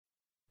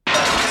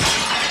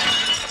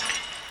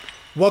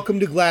Welcome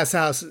to Glass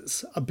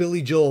Houses, a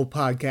Billy Joel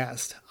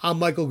podcast. I'm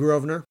Michael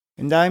Grosvenor.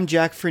 And I'm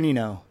Jack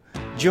Fernino.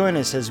 Join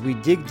us as we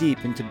dig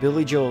deep into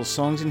Billy Joel's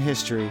songs and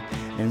history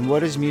and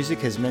what his music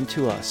has meant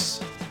to us.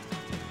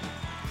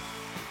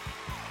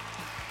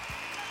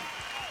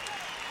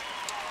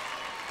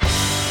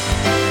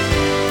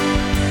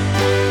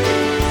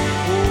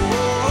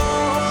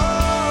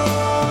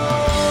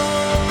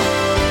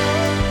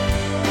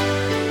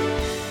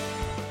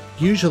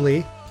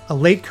 Usually, a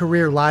late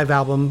career live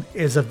album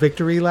is a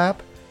victory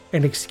lap,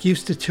 an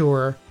excuse to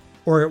tour,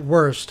 or at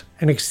worst,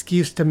 an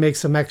excuse to make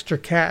some extra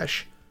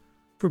cash.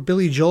 For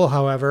Billy Joel,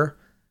 however,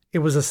 it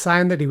was a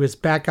sign that he was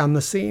back on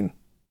the scene.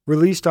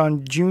 Released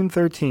on June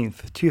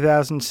 13th,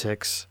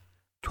 2006,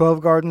 12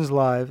 Gardens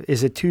Live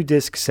is a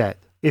 2-disc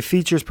set. It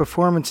features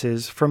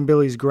performances from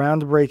Billy's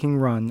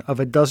groundbreaking run of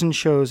a dozen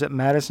shows at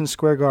Madison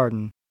Square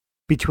Garden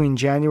between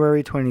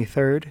January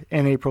 23rd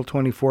and April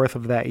 24th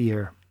of that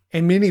year.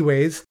 In many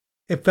ways,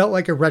 it felt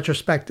like a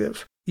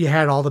retrospective. You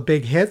had all the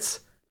big hits,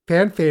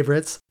 fan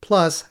favorites,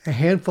 plus a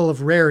handful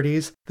of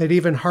rarities that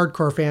even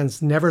hardcore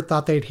fans never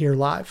thought they'd hear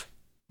live.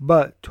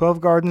 But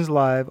 12 Gardens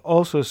Live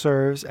also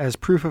serves as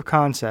proof of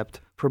concept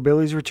for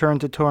Billy's return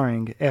to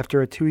touring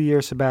after a 2-year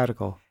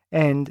sabbatical,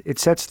 and it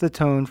sets the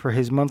tone for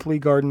his monthly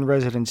garden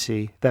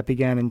residency that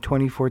began in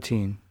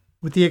 2014.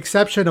 With the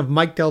exception of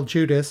Mike Del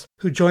Giudice,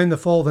 who joined the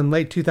fold in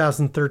late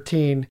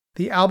 2013,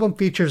 the album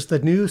features the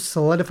new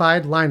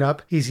solidified lineup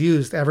he's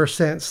used ever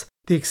since.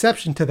 The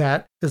exception to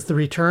that is the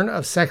return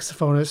of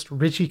saxophonist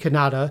Richie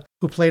Cannata,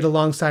 who played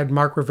alongside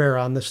Mark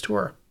Rivera on this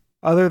tour.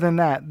 Other than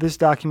that, this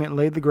document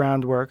laid the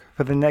groundwork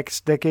for the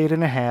next decade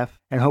and a half,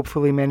 and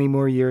hopefully many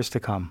more years to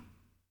come.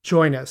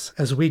 Join us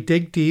as we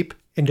dig deep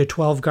into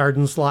 12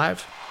 Gardens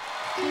Live.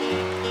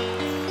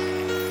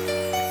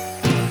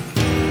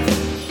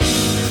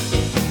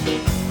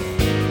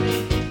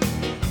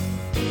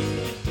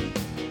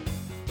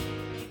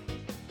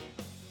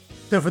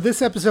 So for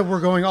this episode, we're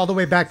going all the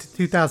way back to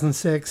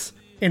 2006.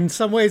 In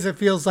some ways, it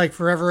feels like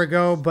forever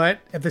ago,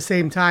 but at the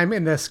same time,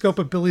 in the scope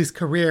of Billy's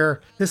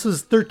career, this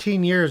was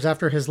 13 years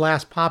after his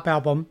last pop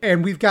album.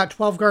 And we've got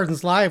 12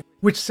 Gardens Live,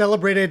 which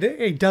celebrated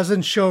a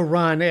dozen-show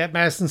run at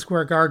Madison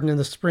Square Garden in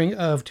the spring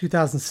of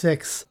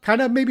 2006.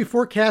 Kind of maybe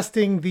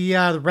forecasting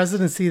the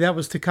residency that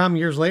was to come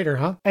years later,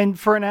 huh? And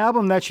for an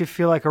album that should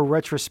feel like a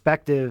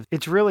retrospective,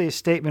 it's really a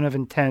statement of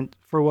intent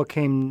for what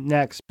came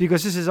next,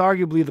 because this is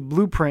arguably the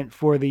blueprint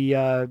for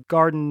the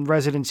garden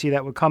residency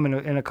that would come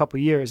in a couple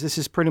years. This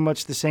is pretty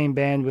much the same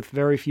band with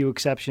very few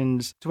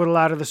exceptions. It's what a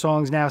lot of the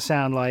songs now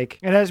sound like.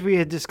 And as we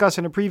had discussed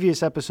in a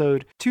previous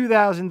episode,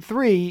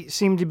 2003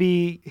 seemed to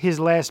be his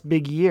last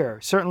big year.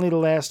 Certainly the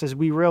last, as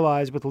we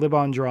realized, with Lib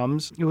on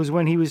drums. It was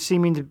when he was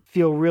seeming to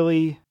feel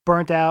really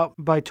burnt out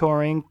by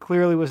touring,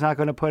 clearly was not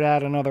going to put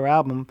out another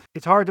album.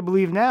 It's hard to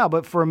believe now,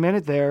 but for a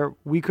minute there,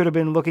 we could have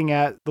been looking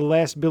at the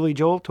last Billy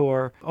Joel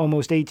tour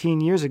almost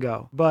 18 years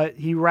ago. But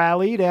he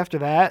rallied after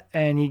that,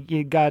 and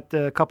he got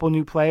a couple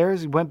new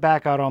players, went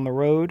back out on the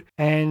road,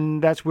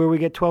 and that's where we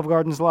get 12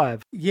 Gardens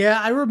Live. Yeah,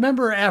 I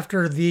remember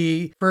after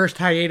the first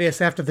hiatus,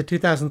 after the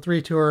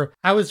 2003 tour,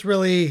 I was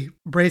really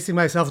bracing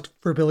myself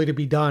for Billy to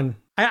be done.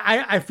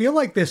 I feel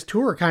like this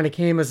tour kind of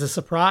came as a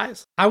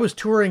surprise. I was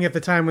touring at the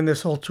time when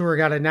this whole tour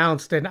got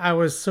announced, and I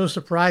was so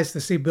surprised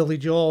to see Billy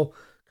Joel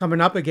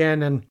coming up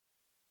again. And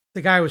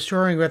the guy I was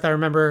touring with, I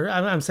remember,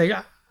 I'm saying,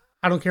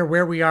 I don't care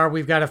where we are,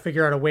 we've got to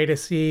figure out a way to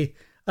see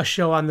a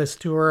show on this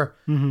tour,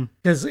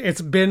 because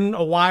it's been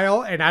a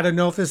while, and I don't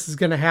know if this is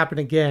going to happen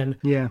again.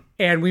 Yeah.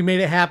 And we made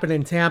it happen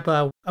in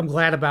Tampa, I'm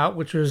glad about,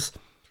 which was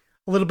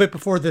a little bit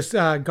before this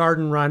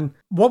garden run.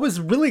 What was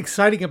really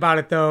exciting about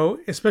it, though,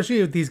 especially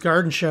with these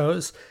garden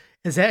shows,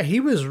 is that he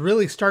was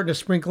really starting to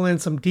sprinkle in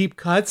some deep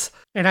cuts.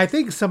 And I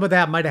think some of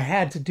that might have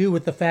had to do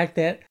with the fact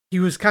that he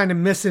was kind of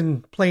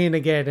missing playing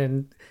again.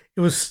 And it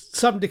was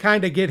something to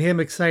kind of get him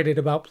excited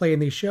about playing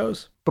these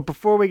shows. But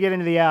before we get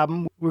into the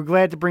album, we're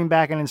glad to bring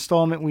back an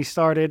installment we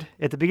started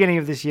at the beginning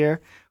of this year.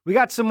 We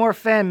got some more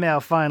fan mail,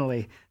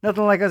 finally.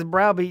 Nothing like us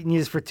browbeating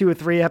you for 2 or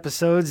 3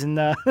 episodes. And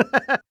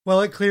Well,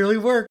 it clearly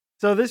worked.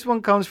 So this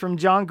one comes from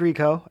John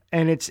Greco,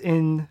 and it's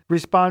in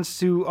response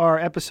to our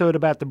episode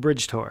about the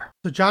Bridge Tour.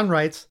 So John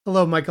writes,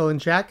 "Hello, Michael and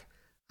Jack.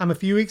 I'm a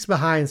few weeks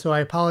behind, so I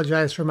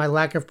apologize for my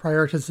lack of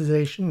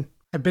prioritization.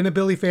 I've been a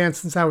Billy fan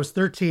since I was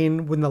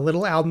 13 when the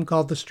little album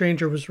called The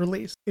Stranger was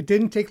released. It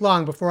didn't take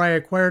long before I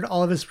acquired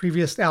all of his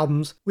previous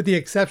albums, with the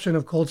exception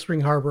of Cold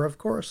Spring Harbor, of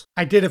course.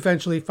 I did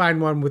eventually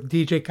find one with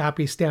DJ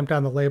copy stamped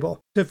on the label.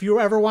 So if you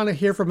ever want to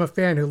hear from a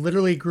fan who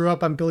literally grew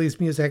up on Billy's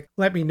music,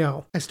 let me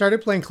know. I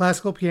started playing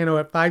classical piano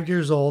at 5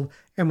 years old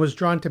and was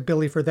drawn to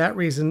Billy for that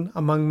reason,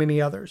 among many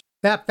others.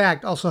 That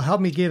fact also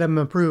helped me get him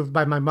approved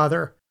by my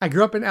mother. I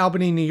grew up in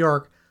Albany, New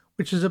York,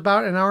 which is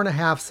about an hour and a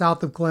half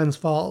south of Glens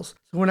Falls.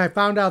 So when I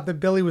found out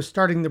that Billy was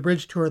starting the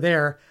Bridge Tour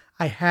there,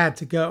 I had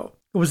to go.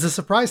 It was a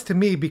surprise to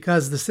me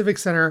because the Civic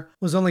Center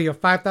was only a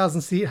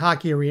 5,000-seat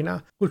hockey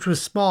arena, which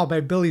was small by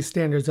Billy's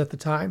standards at the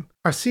time.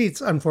 Our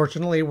seats,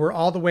 unfortunately, were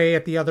all the way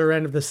at the other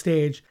end of the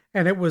stage,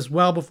 and it was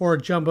well before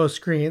jumbo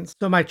screens,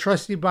 so my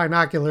trusty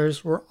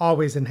binoculars were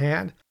always in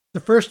hand. The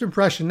first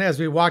impression as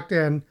we walked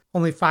in,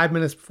 only 5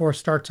 minutes before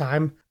start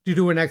time, due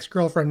to an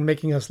ex-girlfriend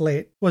making us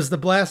late, was the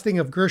blasting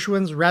of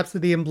Gershwin's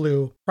Rhapsody in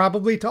Blue,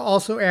 probably to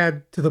also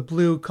add to the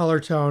blue color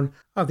tone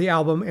of the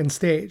album and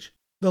stage.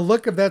 The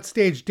look of that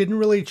stage didn't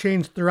really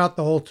change throughout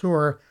the whole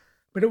tour,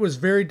 but it was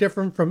very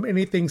different from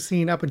anything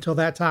seen up until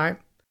that time.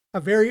 A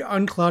very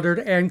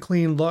uncluttered and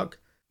clean look.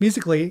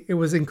 Musically, it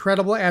was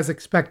incredible as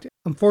expected.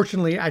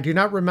 Unfortunately, I do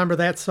not remember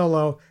that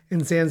solo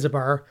in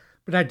Zanzibar,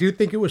 but I do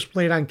think it was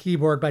played on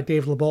keyboard by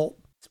Dave LeBolt.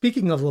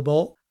 Speaking of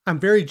LeBolt, I'm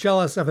very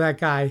jealous of that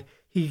guy.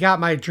 He got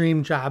my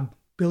dream job,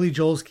 Billy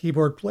Joel's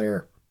keyboard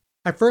player.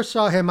 I first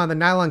saw him on the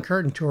Nylon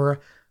Curtain tour,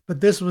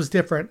 but this was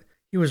different.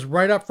 He was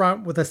right up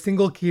front with a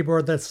single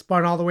keyboard that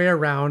spun all the way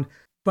around,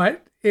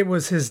 but it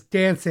was his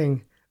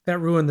dancing that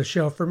ruined the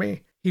show for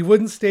me. He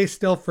wouldn't stay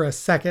still for a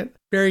second.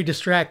 Very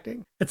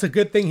distracting. It's a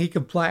good thing he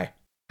could play.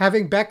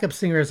 Having backup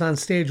singers on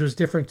stage was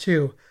different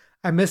too.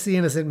 I missed the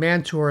Innocent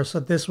Man tour, so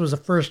this was a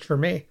first for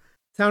me.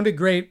 Sounded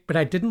great, but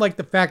I didn't like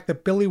the fact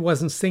that Billy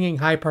wasn't singing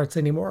high parts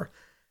anymore,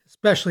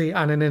 especially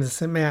on An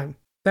Innocent Man.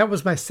 That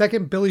was my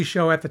second Billy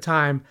show at the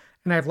time,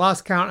 and I've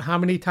lost count how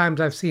many times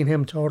I've seen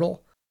him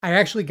total. I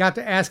actually got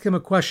to ask him a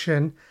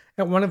question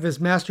at one of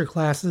his master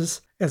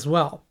classes as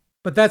well,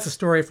 but that's a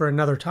story for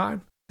another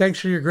time. Thanks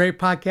for your great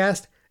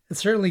podcast. It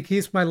certainly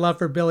keeps my love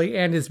for Billy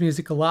and his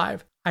music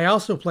alive. I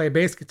also play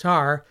bass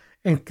guitar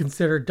and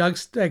consider Doug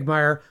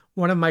Stegmeyer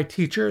one of my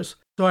teachers,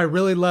 so I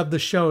really love the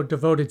show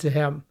devoted to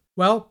him.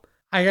 Well,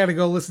 I gotta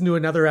go listen to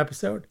another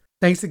episode.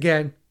 Thanks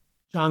again,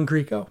 John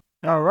Greco.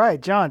 All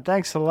right, John,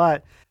 thanks a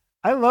lot.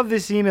 I love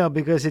this email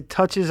because it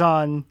touches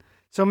on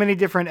so many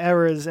different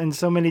eras and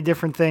so many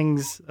different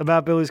things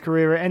about Billy's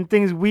career and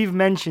things we've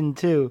mentioned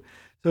too.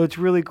 So it's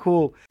really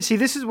cool. See,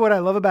 this is what I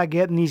love about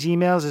getting these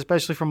emails,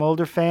 especially from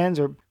older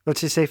fans, or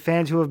let's just say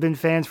fans who have been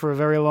fans for a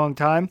very long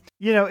time.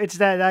 You know, it's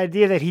that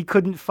idea that he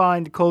couldn't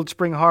find Cold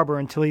Spring Harbor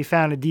until he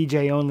found a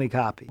DJ-only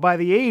copy. By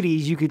the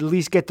 80s, you could at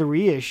least get the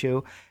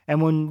reissue.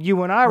 And when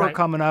you and I were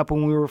coming up,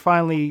 when we were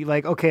finally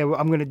like, okay,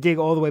 I'm going to dig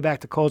all the way back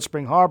to Cold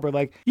Spring Harbor,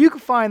 like, you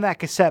could find that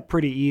cassette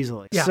pretty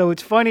easily. Yeah. So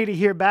it's funny to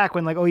hear back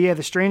when, like, oh yeah,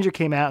 The Stranger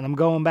came out, and I'm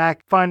going back,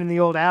 finding the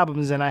old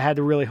albums, and I had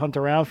to really hunt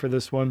around for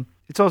this one.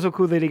 It's also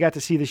cool that he got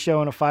to see the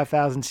show in a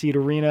 5,000-seat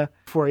arena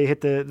before he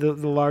hit the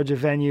larger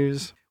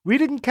venues. We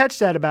didn't catch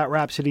that about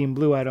Rhapsody in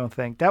Blue, I don't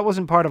think. That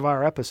wasn't part of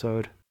our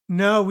episode.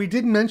 No, we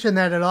didn't mention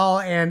that at all,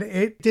 and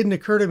it didn't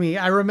occur to me.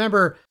 I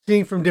remember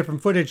seeing from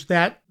different footage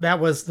that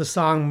was the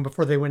song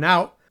before they went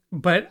out,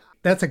 but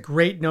that's a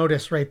great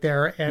notice right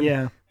there,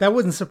 and that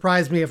wouldn't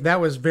surprise me if that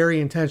was very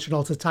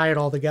intentional to tie it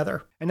all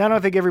together. And I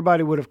don't think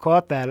everybody would have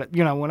caught that.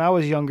 You know, when I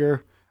was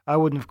younger, I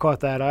wouldn't have caught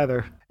that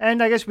either.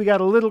 And I guess we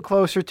got a little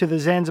closer to the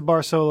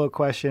Zanzibar solo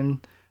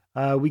question.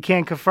 We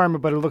can't confirm it,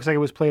 but it looks like it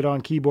was played on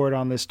keyboard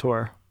on this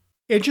tour.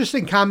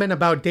 Interesting comment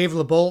about Dave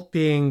LeBolt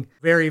being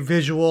very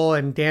visual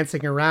and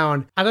dancing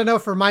around. I don't know,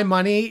 for my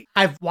money,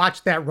 I've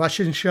watched that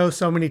Russian show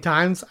so many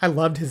times. I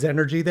loved his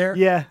energy there.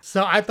 Yeah.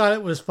 So I thought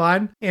it was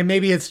fun. And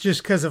maybe it's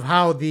just because of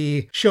how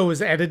the show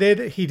was edited.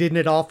 He didn't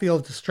at all feel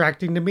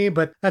distracting to me,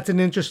 but that's an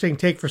interesting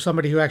take for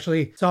somebody who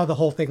actually saw the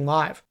whole thing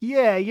live.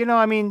 Yeah, you know,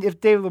 I mean,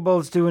 if Dave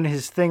LeBold's doing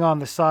his thing on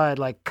the side,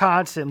 like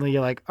constantly,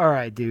 you're like, all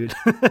right, dude.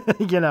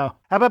 You know.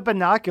 How about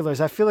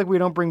binoculars? I feel like we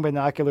don't bring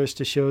binoculars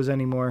to shows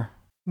anymore.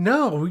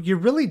 No, you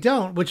really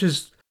don't, which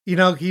is, you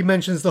know, he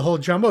mentions the whole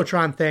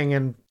Jumbotron thing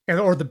and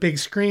or the big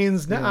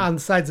screens on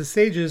the sides of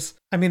stages.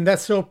 I mean,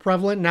 that's so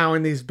prevalent now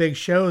in these big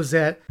shows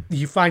that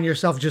you find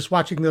yourself just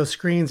watching those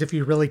screens if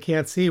you really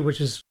can't see, which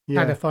is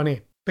kind of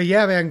funny. But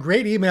yeah, man,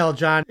 great email,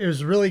 John. It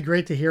was really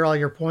great to hear all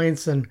your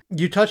points. And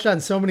you touched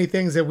on so many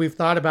things that we've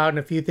thought about and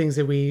a few things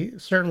that we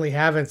certainly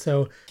haven't.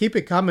 So keep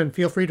it coming.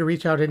 Feel free to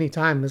reach out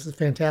anytime. This is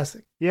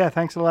fantastic. Yeah,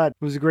 thanks a lot.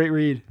 It was a great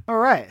read. All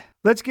right.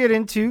 Let's get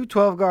into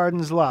 12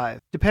 Gardens Live.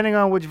 Depending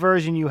on which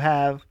version you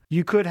have,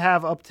 you could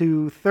have up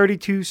to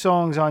 32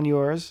 songs on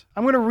yours.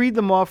 I'm going to read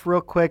them off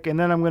real quick, and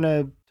then I'm going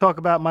to talk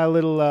about my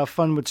little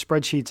fun with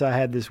spreadsheets I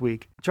had this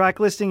week. Track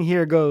listing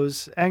here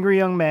goes Angry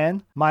Young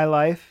Man, My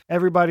Life,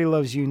 Everybody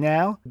Loves You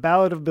Now,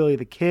 Ballad of Billy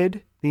the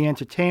Kid, The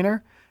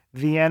Entertainer,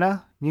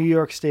 Vienna, New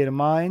York State of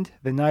Mind,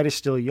 The Night is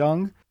Still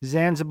Young,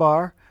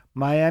 Zanzibar,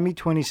 Miami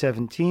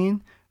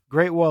 2017,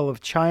 Great Wall of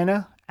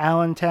China,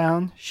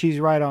 Allentown, She's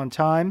Right on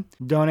Time,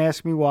 Don't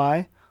Ask Me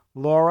Why,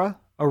 Laura,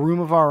 A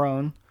Room of Our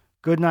Own,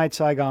 Goodnight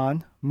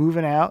Saigon,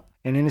 Moving Out,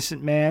 An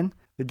Innocent Man,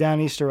 The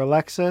Downeaster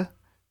Alexa,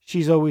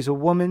 She's Always a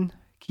Woman,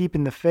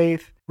 Keeping the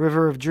Faith,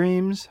 River of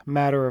Dreams,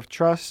 Matter of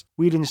Trust,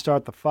 We Didn't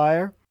Start the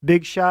Fire,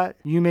 Big Shot,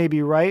 You May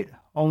Be Right,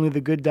 Only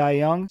the Good Die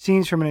Young,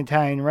 Scenes from an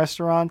Italian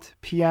Restaurant,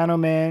 Piano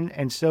Man,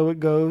 and So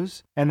It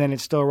Goes, and then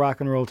It's Still Rock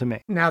and Roll to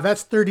Me. Now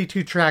that's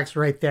 32 tracks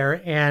right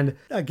there. And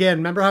again,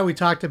 remember how we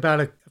talked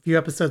about a few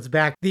episodes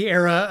back, the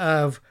era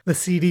of the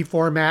CD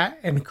format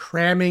and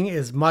cramming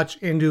as much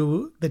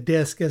into the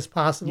disc as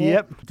possible.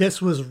 Yep.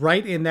 This was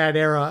right in that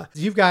era.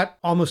 You've got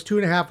almost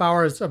 2.5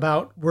 hours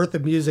about worth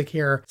of music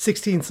here,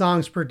 16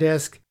 songs per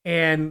disc,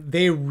 and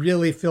they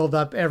really filled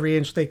up every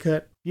inch they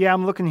could. Yeah,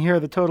 I'm looking here.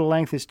 The total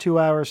length is 2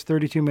 hours,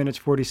 32 minutes,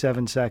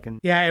 47 seconds.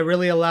 Yeah, it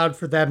really allowed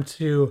for them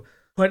to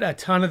put a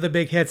ton of the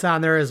big hits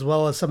on there as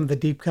well as some of the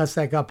deep cuts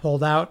that got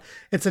pulled out.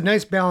 It's a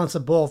nice balance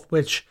of both,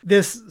 which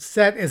this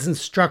set isn't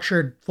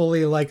structured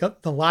fully like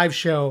the live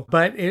show,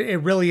 but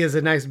it really is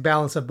a nice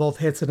balance of both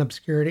hits and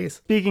obscurities.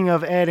 Speaking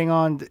of adding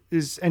on,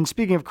 and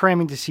speaking of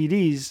cramming to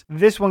CDs,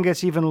 this one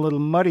gets even a little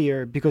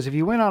muddier because if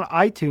you went on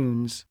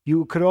iTunes,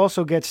 you could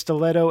also get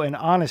Stiletto and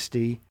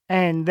Honesty.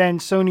 And then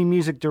Sony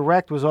Music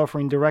Direct was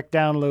offering direct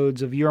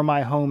downloads of You're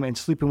My Home and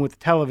Sleeping with the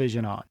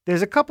Television On.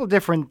 There's a couple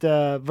different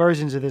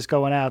versions of this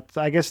going out.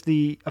 I guess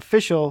the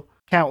official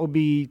count would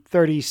be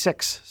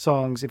 36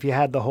 songs if you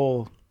had the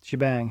whole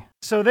shebang.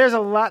 So there's a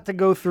lot to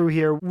go through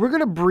here. We're going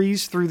to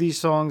breeze through these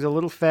songs a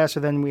little faster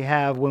than we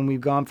have when we've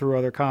gone through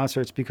other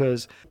concerts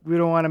because we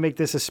don't want to make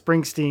this a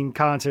Springsteen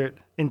concert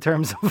in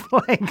terms of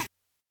length.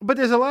 But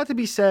there's a lot to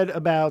be said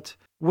about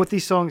what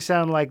these songs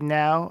sound like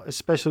now,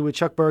 especially with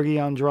Chuck Berge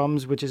on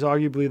drums, which is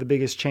arguably the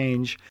biggest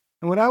change.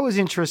 And what I was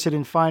interested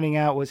in finding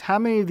out was how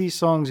many of these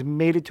songs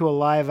made it to a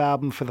live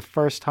album for the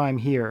first time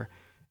here,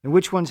 and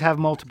which ones have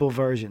multiple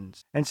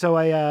versions. And so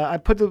I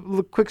put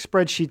the quick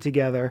spreadsheet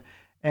together,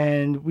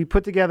 and we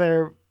put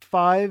together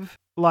 5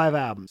 live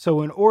albums.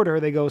 So in order,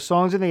 they go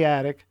Songs in the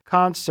Attic,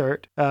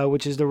 Concert,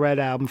 which is the Red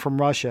album from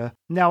Russia.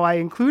 Now, I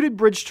included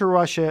Bridge to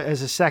Russia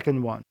as a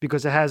second one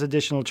because it has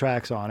additional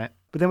tracks on it.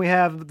 But then we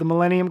have the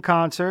Millennium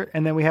Concert,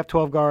 and then we have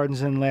 12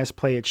 Gardens and Last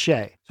Play at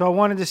Shea. So I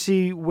wanted to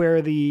see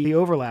where the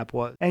overlap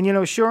was.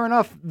 And, sure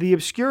enough, the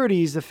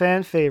obscurities, the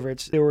fan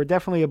favorites, there were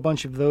definitely a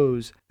bunch of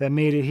those that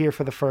made it here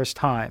for the first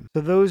time. So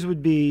those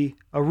would be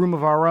A Room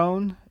of Our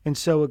Own, And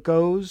So It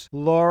Goes,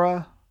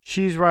 Laura,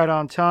 She's Right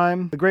on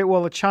Time, The Great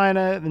Wall of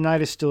China, The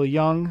Night Is Still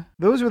Young.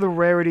 Those were the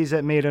rarities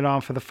that made it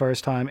on for the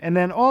first time. And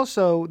then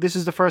also, this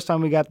is the first time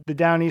we got the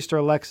Downeaster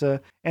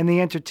Alexa and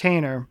The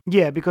Entertainer.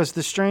 Yeah, because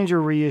the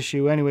Stranger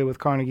reissue, anyway, with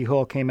Carnegie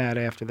Hall came out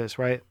after this,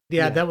 right?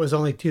 Yeah, that was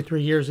only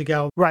 2-3 years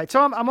ago. Right.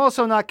 So I'm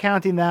also not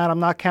counting that. I'm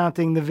not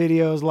counting the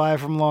videos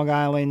live from Long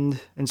Island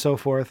and so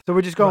forth. So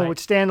we're just going with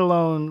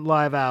standalone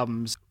live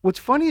albums. What's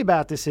funny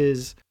about this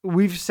is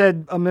we've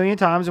said a million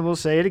times, and we'll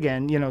say it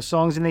again,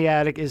 Songs in the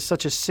Attic is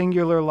such a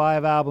singular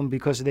live album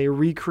because they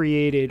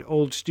recreated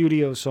old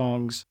studio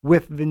songs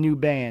with the new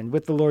band,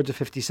 with the Lords of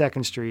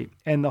 52nd Street.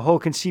 And the whole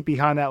conceit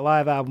behind that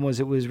live album was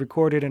it was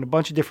recorded in a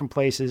bunch of different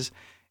places,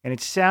 and it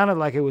sounded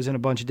like it was in a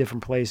bunch of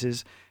different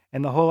places.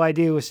 And the whole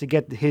idea was to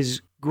get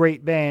his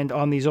great band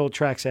on these old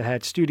tracks that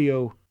had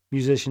studio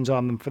musicians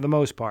on them for the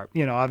most part.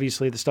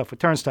 Obviously the stuff with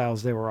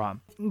Turnstiles they were on.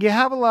 You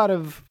have a lot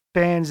of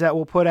bands that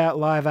will put out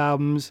live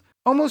albums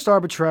almost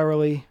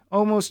arbitrarily,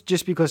 almost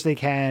just because they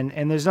can,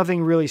 and there's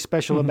nothing really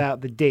special about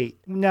the date.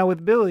 Now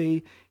with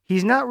Billy,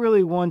 he's not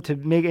really one to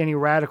make any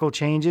radical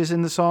changes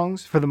in the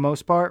songs for the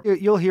most part.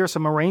 You'll hear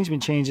some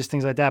arrangement changes,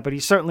 things like that, but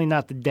he's certainly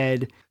not the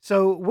Dead.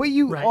 So what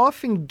you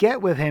often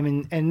get with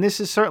him, and this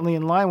is certainly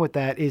in line with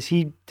that, is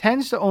he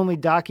tends to only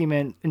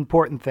document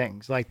important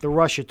things, like the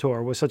Russia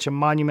tour was such a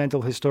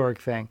monumental historic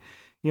thing.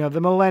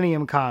 The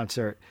Millennium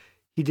Concert.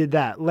 He did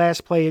that.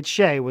 Last Play at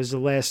Shea was the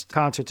last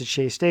concert at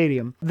Shea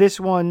Stadium. This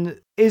one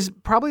is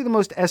probably the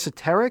most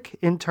esoteric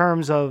in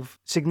terms of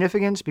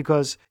significance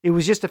because it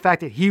was just the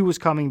fact that he was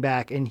coming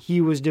back and he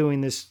was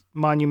doing this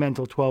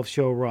monumental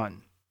 12-show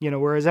run,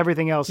 whereas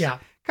everything else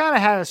kind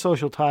of had a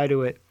social tie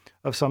to it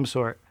of some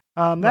sort.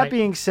 That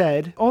being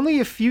said, only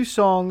a few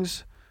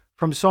songs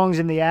from Songs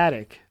in the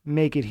Attic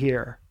make it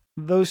here.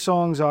 Those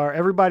songs are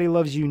Everybody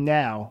Loves You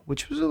Now,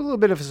 which was a little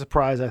bit of a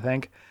surprise, I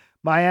think,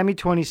 Miami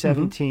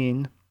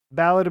 2017,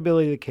 Ballad of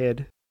Billy the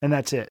Kid, and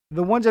that's it.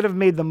 The ones that have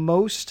made the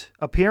most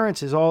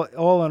appearances,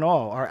 all in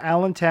all, are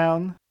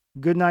Allentown,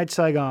 Goodnight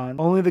Saigon,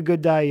 Only the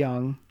Good Die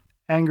Young,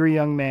 Angry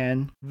Young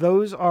Man.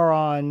 Those are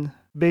on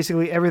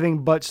basically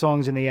everything but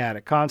Songs in the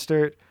Attic.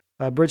 Concert,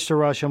 Bridge to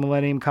Russia,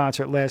 Millennium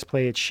Concert, Last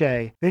Play at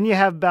Shea. Then you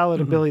have Ballad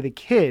of Billy the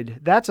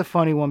Kid. That's a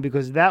funny one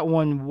because that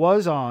one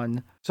was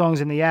on Songs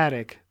in the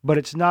Attic, but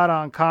it's not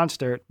on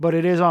Concert, but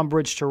it is on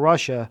Bridge to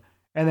Russia.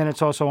 And then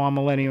it's also on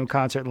Millennium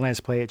Concert and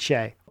Last Play at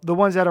Shea. The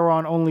ones that are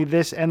on only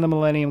this and the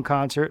Millennium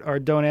Concert are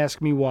Don't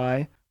Ask Me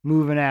Why,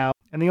 Moving Out.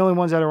 And the only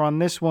ones that are on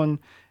this one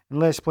and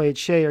Last Play at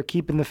Shea are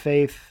Keeping the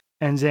Faith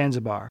and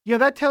Zanzibar.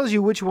 That tells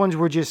you which ones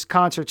were just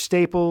concert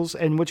staples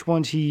and which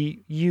ones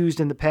he used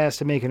in the past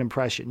to make an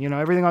impression.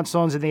 Everything on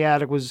Songs in the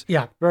Attic was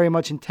very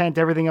much intent.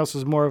 Everything else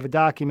was more of a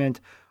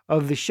document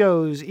of the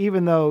shows,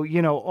 even though,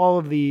 all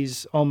of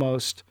these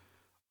almost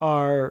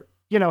are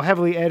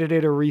heavily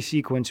edited or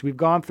resequenced. We've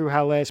gone through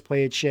how Last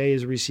Play at Shea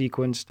is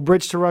resequenced.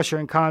 Bridge to Russia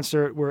and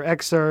Concert were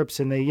excerpts,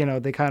 and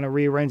they kind of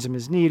rearrange them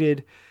as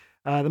needed.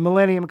 The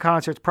Millennium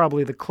Concert's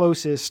probably the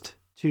closest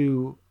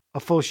to a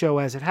full show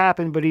as it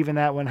happened, but even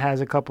that one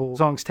has a couple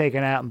songs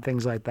taken out and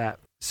things like that.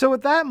 So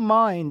with that in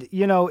mind,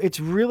 it's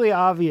really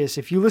obvious.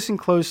 If you listen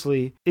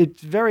closely,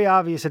 it's very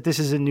obvious that this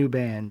is a new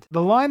band.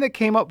 The line that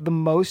came up the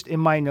most in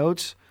my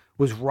notes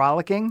was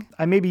rollicking.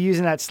 I may be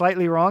using that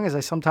slightly wrong, as I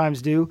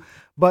sometimes do,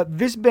 but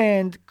this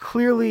band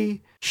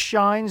clearly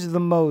shines the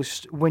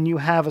most when you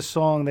have a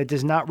song that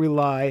does not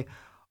rely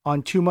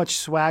on too much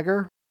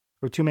swagger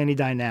or too many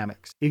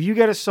dynamics. If you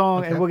get a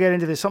song, and we'll get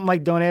into this, something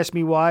like Don't Ask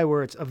Me Why,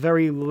 where it's a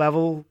very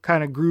level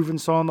kind of grooving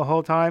song the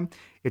whole time,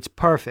 it's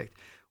perfect.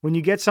 When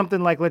you get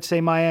something like, let's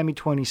say, Miami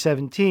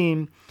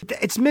 2017,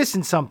 it's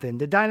missing something.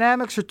 The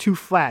dynamics are too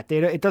flat.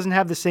 It doesn't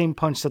have the same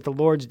punch that the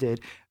Lords did.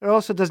 It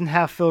also doesn't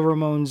have Phil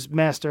Ramone's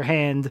master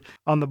hand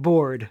on the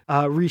board,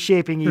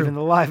 reshaping even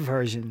the live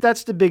version.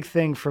 That's the big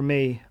thing for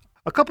me.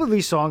 A couple of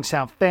these songs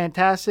sound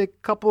fantastic.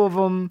 A couple of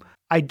them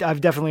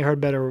I've definitely heard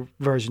better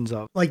versions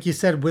of. Like you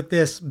said, with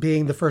this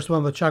being the first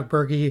one with Chuck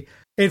Berge,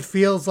 it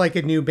feels like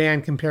a new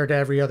band compared to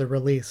every other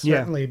release,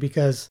 certainly,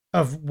 because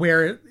of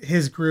where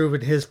his groove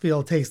and his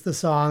feel takes the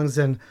songs,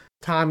 and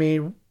Tommy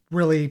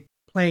really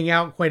playing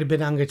out quite a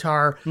bit on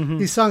guitar.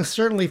 These songs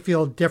certainly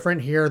feel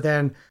different here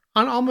than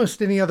on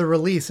almost any other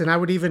release, and I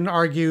would even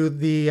argue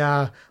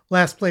the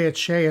Last Play at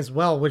Shea as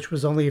well, which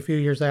was only a few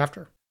years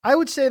after. I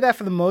would say that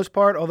for the most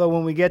part, although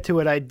when we get to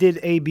it, I did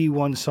A-B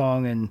one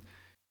song, and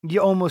you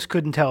almost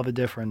couldn't tell the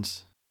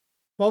difference.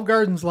 12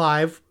 Gardens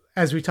Live,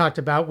 as we talked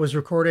about, was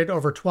recorded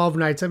over 12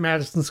 nights at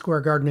Madison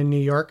Square Garden in New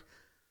York.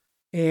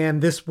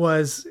 And this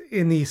was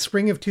in the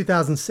spring of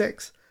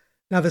 2006.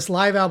 Now, this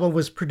live album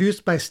was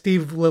produced by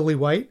Steve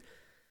Lillywhite.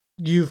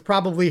 You've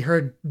probably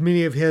heard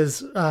many of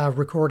his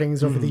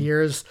recordings over the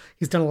years.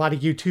 He's done a lot of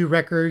U2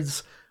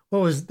 records. There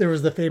was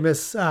the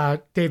famous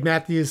Dave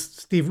Matthews,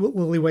 Steve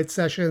Lillywhite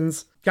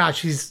sessions.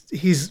 Gosh,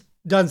 he's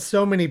done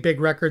so many big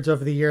records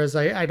over the years.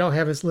 I don't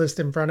have his list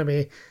in front of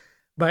me,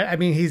 but I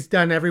mean, he's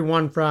done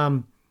everyone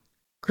from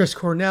Chris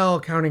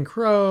Cornell, Counting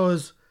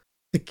Crows,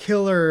 The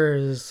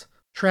Killers,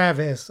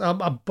 Travis,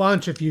 a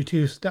bunch of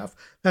U2 stuff.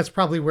 That's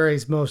probably where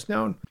he's most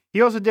known.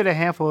 He also did a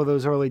handful of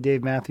those early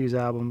Dave Matthews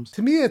albums.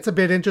 To me, it's a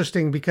bit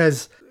interesting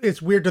because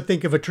it's weird to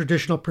think of a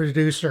traditional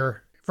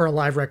producer for a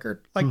live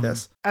record like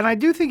this. And I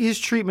do think his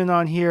treatment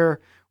on here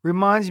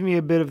reminds me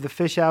a bit of the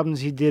Fish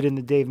albums he did and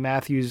the Dave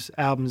Matthews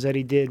albums that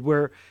he did,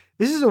 where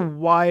this is a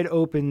wide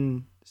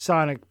open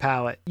sonic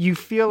palette. You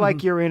feel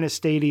like you're in a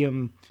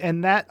stadium,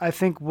 and that I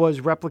think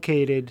was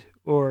replicated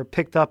or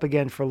picked up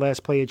again for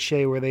Last Play at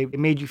Shea, where it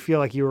made you feel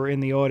like you were in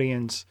the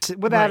audience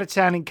without it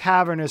sounding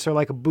cavernous or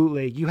like a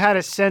bootleg. You had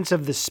a sense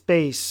of the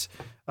space.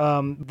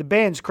 The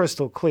band's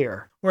crystal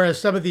clear. Whereas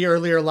some of the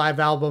earlier live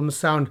albums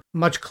sound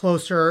much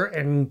closer,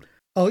 and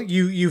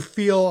you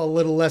feel a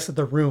little less of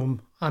the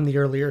room on the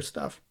earlier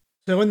stuff.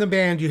 So in the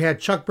band, you had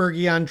Chuck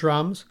Berge on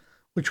drums,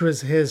 which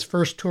was his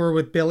first tour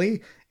with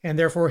Billy, and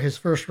therefore his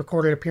first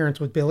recorded appearance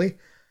with Billy.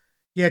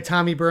 You had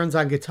Tommy Burns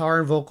on guitar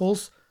and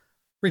vocals,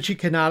 Richie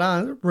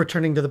Kanata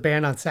returning to the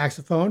band on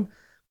saxophone,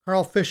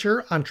 Carl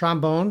Fisher on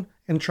trombone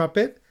and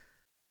trumpet,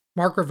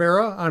 Mark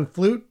Rivera on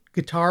flute,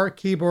 guitar,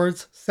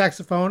 keyboards,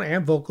 saxophone,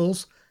 and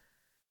vocals,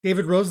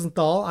 David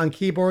Rosenthal on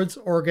keyboards,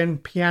 organ,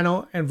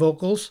 piano, and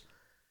vocals,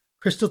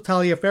 Crystal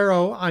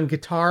Taliaferro on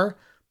guitar,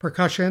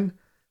 percussion,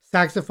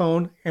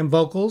 saxophone, and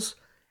vocals.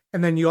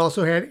 And then you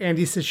also had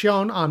Andy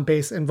Ciccone on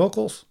bass and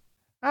vocals.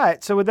 All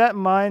right, so with that in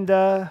mind...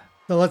 So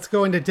let's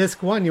go into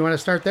disc 1. You want to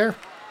start there?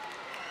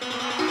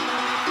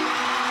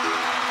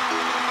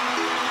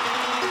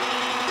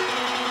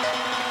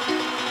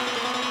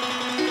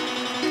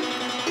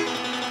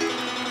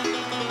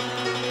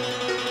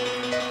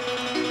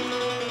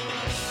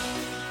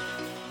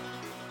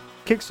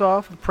 Kicks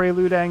off with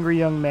Prelude, Angry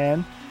Young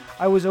Man.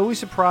 I was always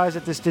surprised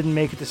that this didn't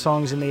make it to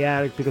Songs in the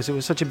Attic because it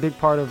was such a big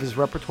part of his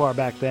repertoire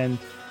back then.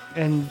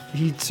 And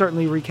he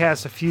certainly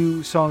recast a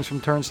few songs from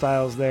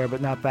Turnstiles there,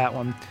 but not that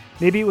one.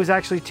 Maybe it was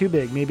actually too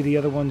big. Maybe the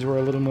other ones were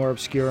a little more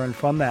obscure and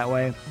fun that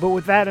way. But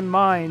with that in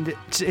mind,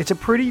 it's a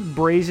pretty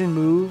brazen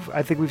move.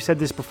 I think we've said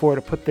this before,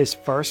 to put this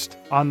first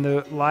on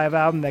the live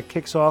album that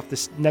kicks off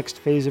this next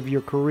phase of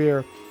your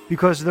career,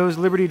 because those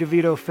Liberty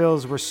DeVito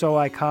fills were so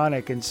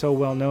iconic and so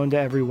well known to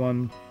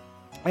everyone.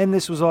 And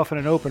this was often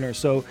an opener.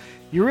 So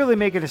you're really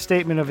making a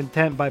statement of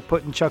intent by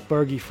putting Chuck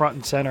Berge front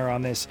and center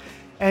on this.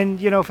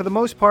 And, for the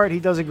most part, he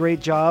does a great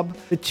job.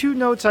 The two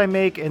notes I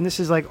make, and this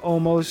is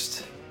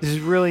this is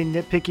really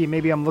nitpicky,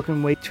 maybe I'm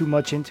looking way too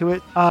much into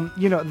it.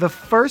 The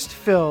first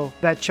fill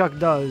that Chuck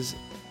does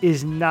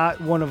is not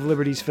one of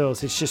Liberty's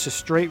fills. It's just a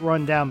straight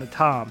run down the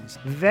toms.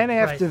 Then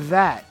after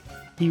that,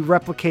 he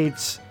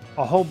replicates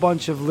a whole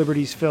bunch of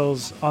Liberty's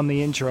fills on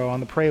the intro,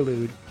 on the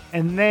prelude.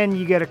 And then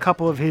you get a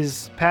couple of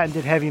his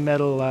patented heavy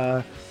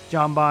metal,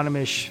 John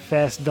Bonham-ish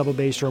fast double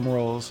bass drum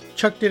rolls.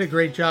 Chuck did a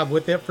great job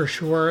with it for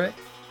sure.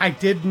 I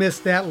did miss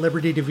that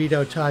Liberty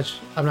DeVito touch.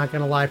 I'm not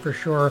going to lie, for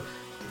sure.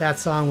 That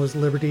song was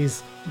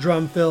Liberty's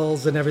drum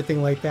fills and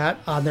everything like that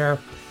on there.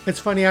 It's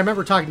funny, I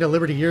remember talking to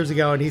Liberty years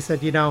ago, and he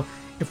said,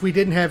 if we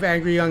didn't have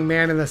Angry Young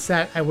Man in the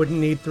set, I wouldn't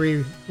need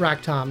 3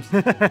 rock toms.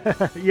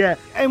 Yeah,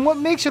 and what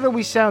makes it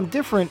always sound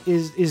different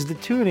is the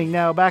tuning.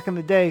 Now, back in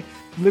the day,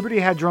 Liberty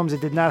had drums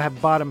that did not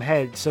have bottom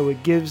heads, so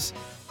it gives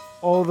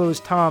all those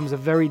toms a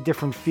very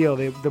different feel.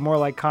 They're more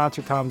like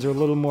concert toms. They're a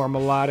little more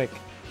melodic,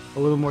 a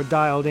little more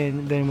dialed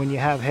in than when you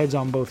have heads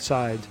on both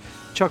sides.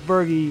 Chuck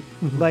Berge,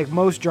 like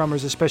most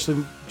drummers,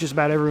 especially just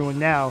about everyone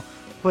now,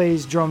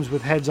 plays drums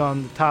with heads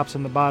on the tops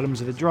and the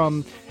bottoms of the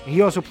drum. And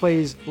he also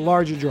plays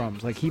larger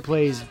drums. Like he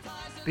plays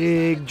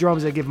big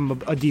drums that give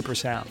him a deeper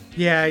sound.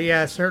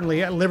 Yeah,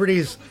 certainly. At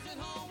Liberty's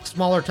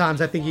smaller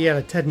toms, I think he had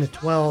a 10 to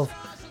 12,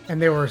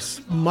 and they were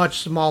much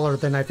smaller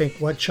than I think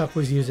what Chuck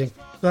was using.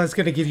 So that's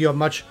going to give you a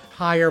much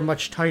higher,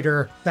 much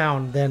tighter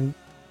sound than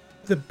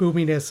the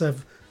boominess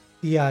of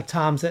the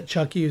toms that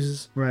Chuck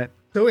uses. Right.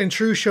 So in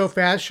true show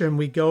fashion,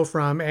 we go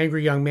from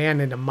Angry Young Man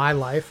into My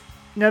Life.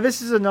 Now,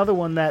 this is another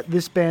one that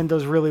this band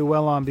does really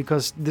well on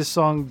because this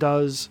song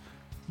does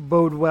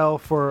bode well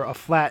for a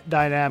flat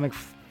dynamic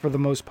for the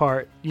most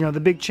part. You know, the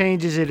big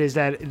change is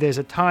that there's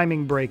a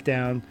timing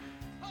breakdown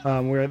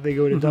where they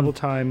go to double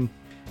time,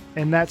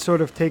 and that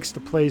sort of takes the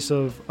place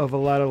of a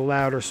lot of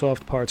louder,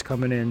 soft parts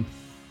coming in.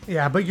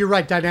 Yeah, but you're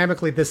right.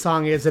 Dynamically, this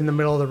song is in the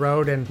middle of the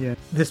road, and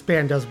this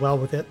band does well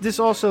with it. This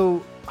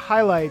also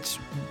highlights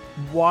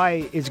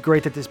why it's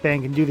great that this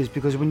band can do this,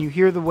 because when you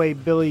hear the way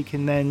Billy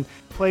can then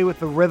play with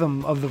the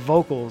rhythm of the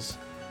vocals,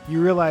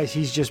 you realize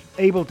he's just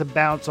able to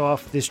bounce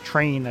off this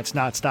train that's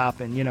not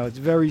stopping. You know, it's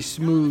very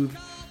smooth.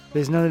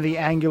 There's none of the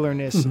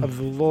angularness of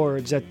the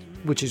Lords,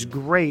 which is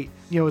great.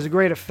 You know, it was a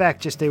great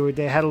effect. Just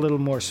they had a little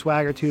more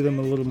swagger to them,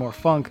 a little more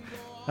funk.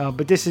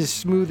 But this is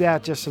smoothed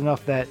out just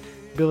enough that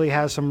Billy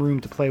has some room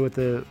to play with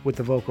the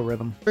vocal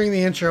rhythm. During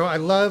the intro, I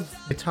love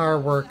guitar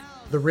work,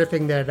 the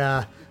riffing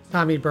that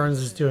Tommy Burns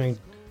is doing.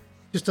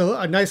 Just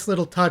a nice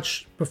little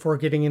touch before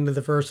getting into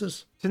the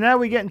verses. So now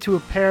we get into a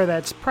pair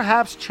that's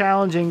perhaps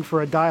challenging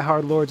for a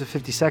diehard Lords of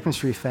 52nd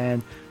Street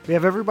fan. We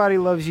have Everybody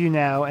Loves You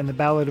Now and The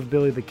Ballad of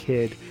Billy the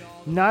Kid.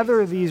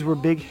 Neither of these were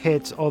big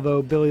hits,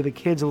 although Billy the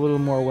Kid's a little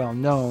more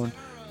well-known.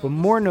 But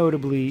more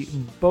notably,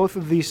 both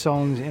of these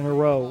songs in a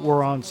row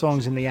were on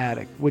Songs in the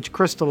Attic, which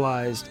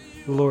crystallized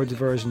the Lords'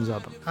 versions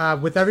of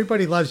them. With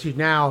Everybody Loves You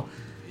Now,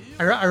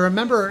 I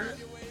remember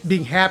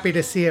being happy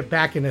to see it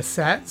back in a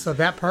set, so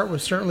that part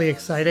was certainly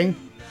exciting.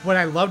 What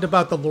I loved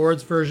about the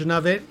Lords version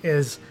of it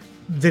is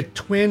the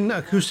twin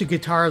acoustic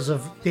guitars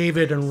of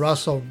David and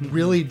Russell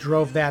really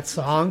drove that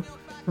song.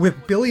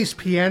 With Billy's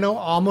piano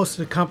almost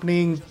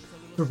accompanying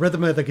the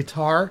rhythm of the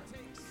guitar,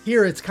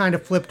 here it's kind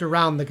of flipped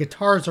around. The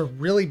guitars are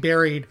really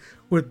buried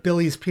with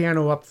Billy's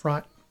piano up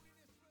front.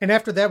 And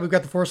after that, we've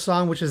got the fourth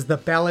song, which is The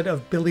Ballad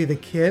of Billy the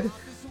Kid,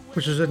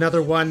 which is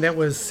another one that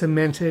was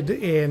cemented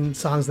in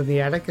Songs in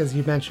the Attic, as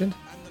you mentioned.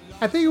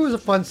 I think it was a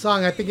fun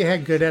song. I think it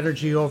had good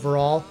energy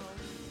overall.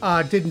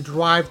 Didn't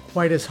drive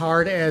quite as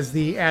hard as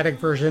the Attic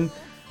version,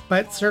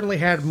 but certainly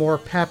had more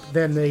pep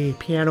than the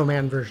Piano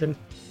Man version.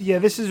 Yeah,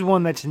 this is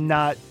one that's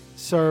not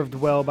served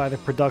well by the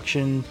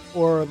production,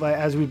 or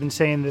as we've been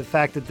saying, the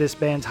fact that this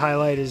band's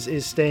highlight is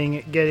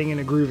getting in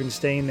a groove and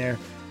staying there.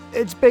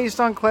 It's based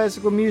on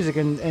classical music,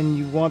 and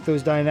you want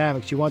those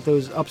dynamics, you want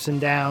those ups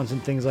and downs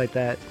and things like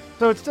that.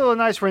 So it's still a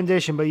nice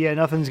rendition, but yeah,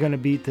 nothing's going to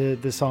beat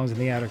the Songs in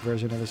the Attic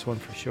version of this one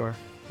for sure.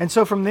 And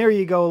so from there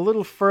you go a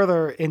little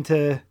further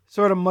into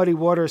sort of muddy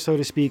water, so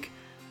to speak,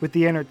 with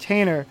The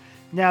Entertainer.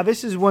 Now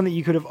this is one that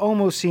you could have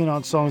almost seen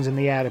on Songs in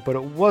the Attic, but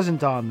it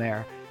wasn't on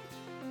there.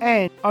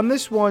 And on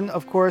this one,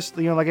 of course,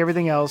 you know, like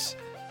everything else,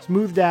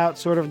 smoothed out,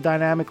 sort of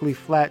dynamically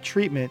flat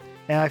treatment.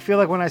 And I feel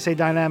like when I say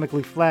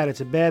dynamically flat,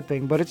 it's a bad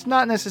thing, but it's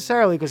not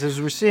necessarily, because as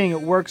we're seeing,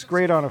 it works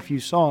great on a few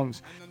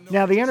songs.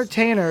 Now, The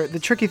Entertainer, the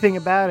tricky thing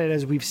about it,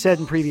 as we've said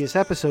in previous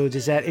episodes,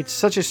 is that it's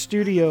such a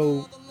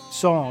studio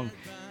song.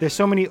 There's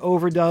so many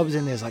overdubs,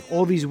 and there's like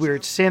all these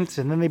weird synths,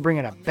 and then they bring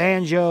in a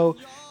banjo,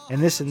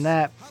 and this and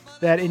that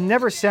it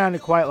never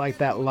sounded quite like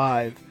that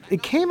live.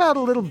 It came out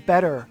a little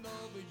better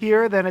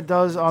here than it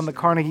does on the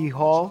Carnegie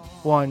Hall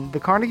one.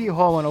 The Carnegie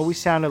Hall one always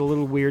sounded a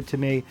little weird to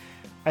me.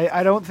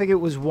 I don't think it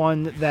was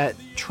one that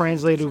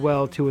translated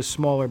well to a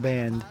smaller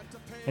band.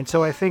 And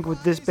so I think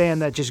with this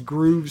band that just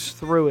grooves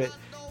through it,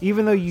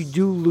 even though you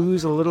do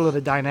lose a little of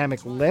the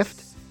dynamic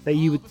lift that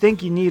you would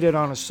think you needed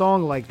on a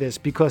song like this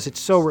because it's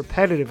so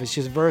repetitive, it's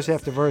just verse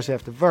after verse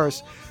after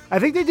verse, I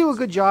think they do a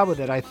good job with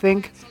it. I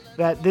think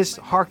that this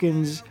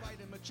harkens,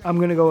 I'm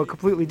going to go a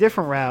completely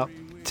different route,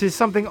 to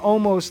something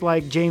almost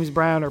like James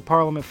Brown or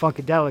Parliament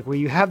Funkadelic, where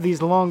you have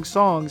these long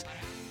songs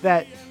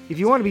that, if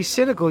you want to be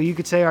cynical, you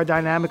could say are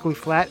dynamically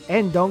flat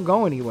and don't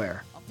go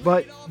anywhere.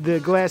 But the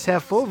glass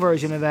half full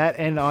version of that,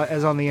 and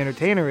as on The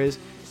Entertainer, is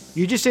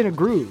you're just in a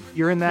groove.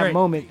 You're in that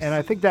moment, and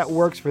I think that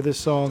works for this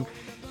song.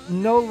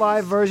 No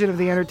live version of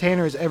The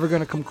Entertainer is ever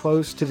going to come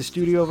close to the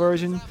studio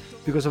version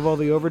because of all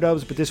the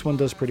overdubs, but this one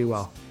does pretty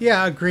well.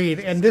 Yeah, agreed.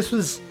 And this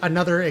was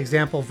another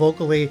example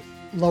vocally,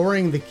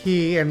 lowering the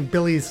key, and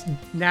Billy's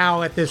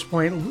now at this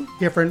point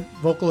different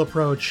vocal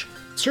approach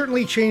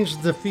certainly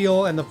changed the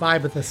feel and the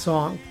vibe of the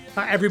song.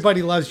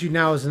 Everybody Loves You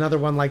Now is another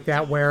one like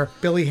that, where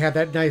Billy had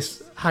that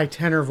nice high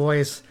tenor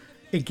voice.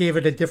 It gave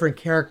it a different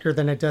character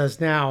than it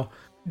does now.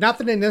 Not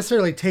that it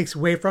necessarily takes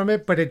away from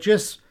it, but it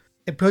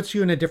puts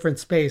you in a different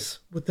space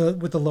with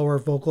the lower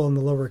vocal and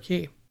the lower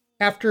key.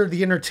 After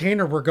The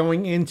Entertainer, we're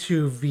going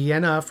into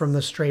Vienna from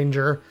The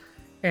Stranger,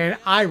 and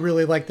I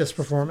really like this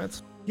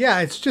performance. Yeah,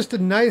 it's just a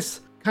nice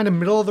kind of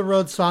middle of the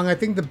road song. I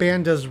think the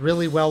band does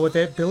really well with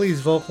it. Billy's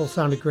vocal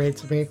sounded great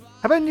to me.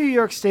 How about New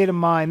York State of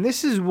Mind?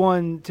 This is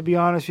one, to be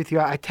honest with you,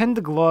 I tend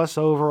to gloss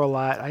over a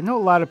lot. I know a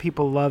lot of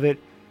people love it.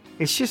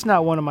 It's just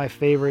not one of my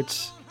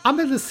favorites. I'm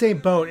in the same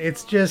boat.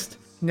 It's just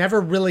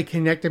never really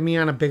connected me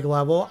on a big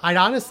level. I'd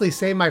honestly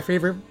say my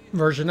favorite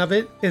version of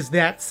it is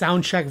that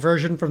soundcheck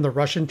version from the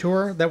Russian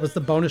tour. That was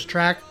the bonus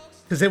track,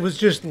 because it was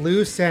just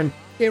loose and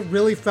it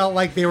really felt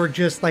like they were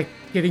just like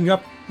getting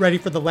up ready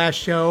for the last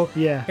show.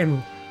 Yeah.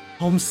 And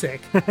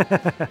homesick.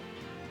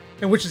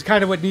 And which is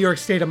kind of what New York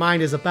State of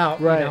Mind is about.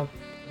 Right. You know?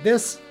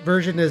 This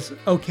version is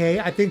okay.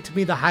 I think to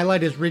me the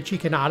highlight is Richie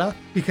Kanata,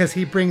 because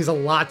he brings a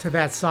lot to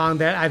that song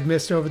that I've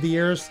missed over the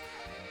years.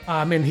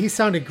 And he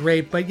sounded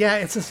great. But yeah,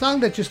 it's a song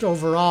that just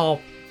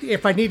overall,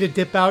 if I need to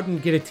dip out and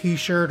get a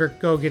t-shirt or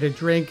go get a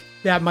drink,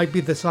 that might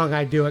be the song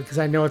I do it, because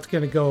I know it's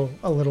going to go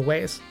a little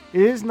ways. It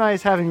is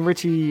nice having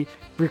Richie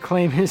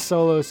reclaim his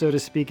solo, so to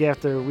speak,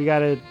 after we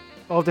got an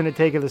alternate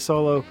take of the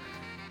solo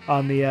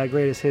on the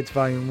Greatest Hits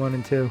Volume 1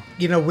 and 2.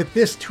 You know, with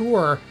this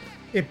tour,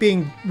 it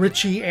being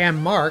Richie and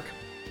Mark,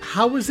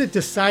 how was it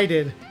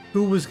decided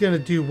who was going to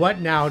do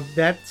what now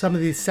that some of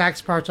these sax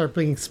parts are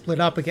being split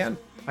up again?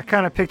 I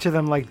kind of picture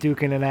them like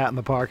duking it out in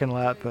the parking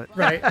lot, but...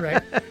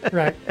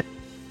 Right.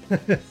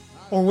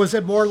 Or was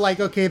it more like,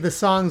 okay, the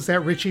songs that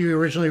Richie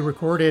originally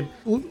recorded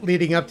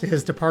leading up to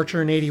his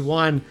departure in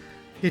 81,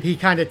 did he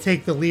kind of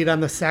take the lead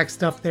on the sax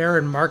stuff there,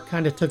 and Mark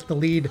kind of took the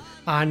lead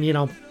on, you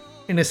know,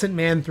 Innocent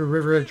Man Through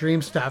River of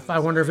Dreams stuff? I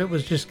wonder if it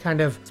was just kind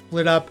of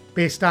split up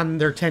based on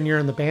their tenure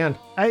in the band.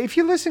 If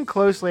you listen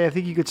closely, I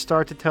think you could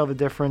start to tell the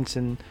difference.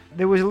 And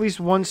there was at least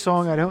one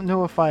song, I don't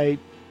know if I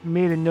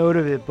made a note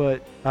of it,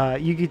 but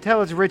you could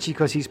tell it's Richie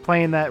because he's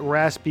playing that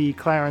raspy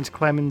Clarence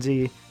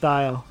Clemensy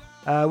style.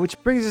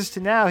 Which brings us to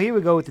now, here we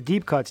go with the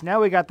deep cuts.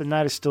 Now we got The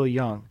Night Is Still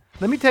Young.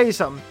 Let me tell you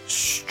something.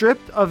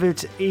 Stripped of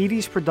its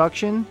 80s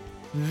production,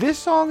 this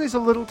song is a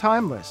little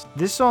timeless.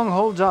 This song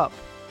holds up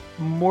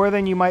more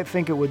than you might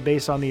think it would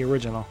based on the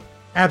original.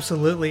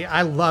 Absolutely.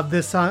 I love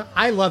this song.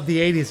 I love the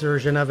 80s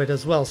version of it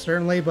as well,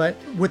 certainly. But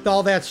with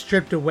all that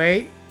stripped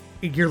away,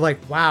 you're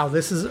like, wow,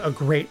 this is a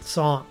great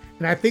song.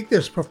 And I think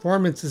this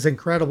performance is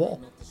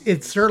incredible.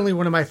 It's certainly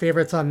one of my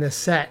favorites on this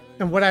set.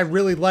 And what I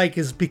really like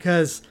is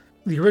because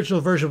the original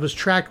version was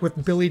tracked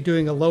with Billy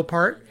doing a low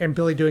part and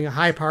Billy doing a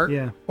high part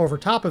over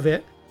top of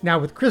it. Now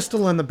with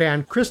Crystal in the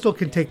band, Crystal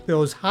can take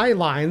those high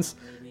lines,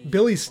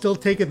 Billy's still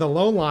taking the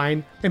low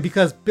line, and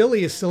because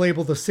Billy is still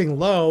able to sing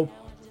low,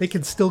 they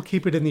can still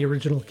keep it in the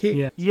original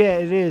key. Yeah,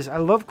 it is. I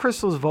love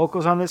Crystal's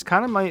vocals on this.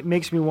 Kind of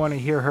makes me want to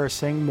hear her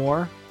sing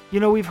more. You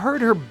know, we've heard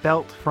her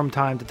belt from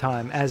time to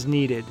time as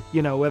needed,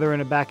 you know, whether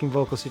in a backing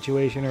vocal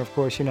situation or, of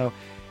course, you know,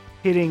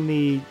 hitting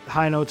the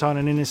high notes on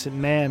An Innocent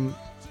Man.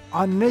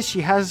 On this,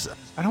 she has,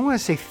 I don't want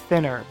to say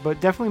thinner,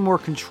 but definitely more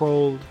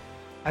controlled.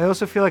 I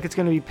also feel like it's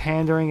going to be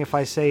pandering if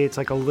I say it's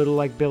like a little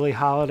like Billie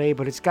Holiday,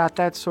 but it's got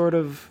that sort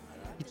of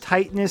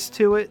tightness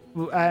to it,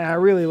 and I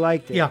really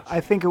liked it. Yeah.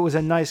 I think it was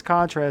a nice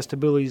contrast to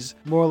Billie's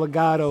more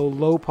legato,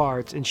 low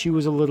parts, and she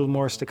was a little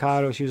more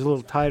staccato. She was a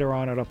little tighter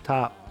on it up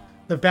top.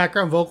 The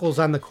background vocals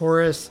on the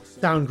chorus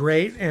sound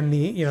great, and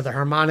the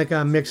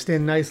harmonica mixed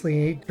in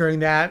nicely during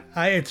that.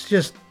 It's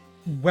just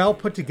well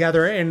put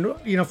together,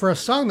 and for a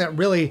song that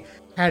really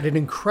had an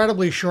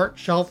incredibly short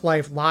shelf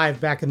life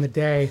live back in the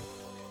day,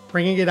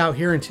 bringing it out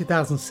here in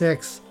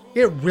 2006,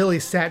 it really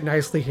sat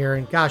nicely here.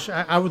 And gosh,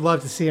 I would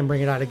love to see him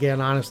bring it out again,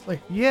 honestly.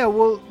 Yeah,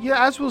 well,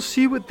 as we'll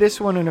see with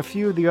this one and a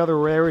few of the other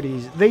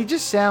rarities, they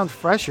just sound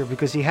fresher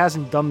because he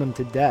hasn't done them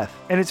to death.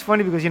 And it's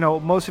funny because,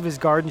 most of his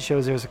garden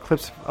shows, there's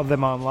clips of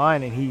them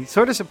online, and he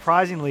sort of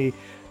surprisingly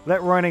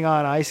let Running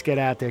on Ice get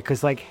out there,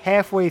 because like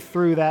halfway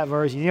through that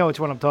version, it's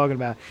what I'm talking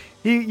about.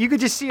 You could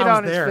just see it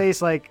on his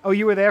face like, oh,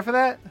 you were there for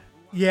that?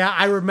 Yeah,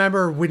 I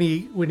remember when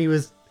he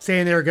was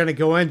saying they were going to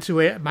go into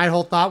it, my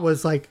whole thought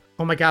was like,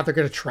 oh my God, they're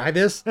going to try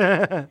this?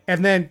 And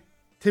then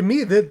to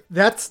me,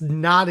 that's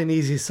not an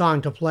easy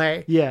song to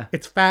play. Yeah.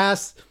 It's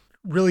fast,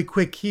 really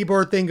quick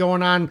keyboard thing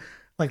going on,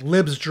 like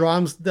Lib's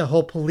drums, the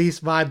whole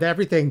Police vibe,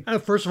 everything.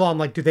 First of all, I'm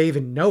like, do they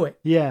even know it?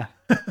 Yeah.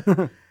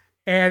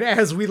 And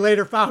as we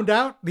later found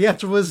out, the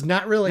answer was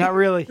not really. Not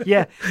really.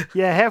 Yeah.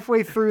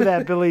 Halfway through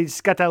that,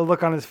 Billy's got that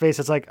look on his face.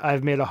 It's like,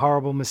 I've made a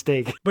horrible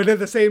mistake. But at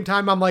the same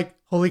time, I'm like,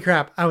 holy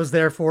crap, I was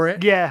there for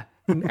it. Yeah.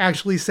 And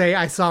actually say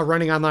I saw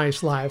Running on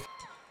Ice live.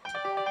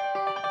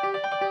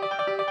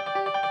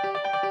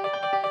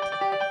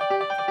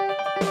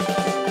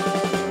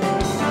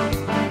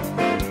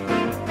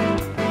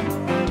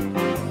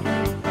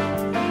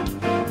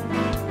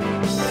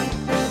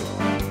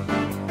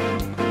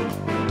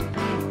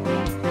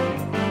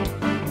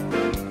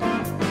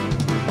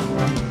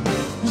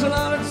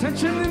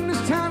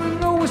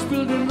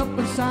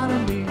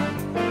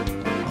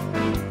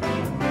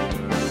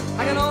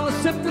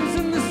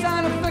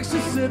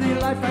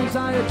 Life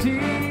anxiety. I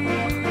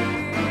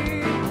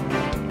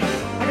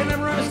can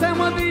never understand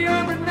why the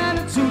urban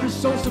attitude is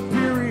so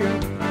superior.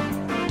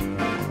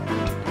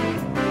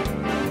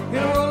 In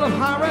a world of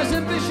high-rise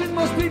ambition,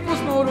 most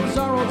people's motives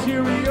are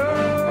ulterior.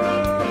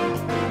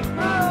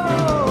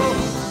 Oh,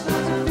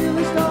 starts to feel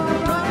as though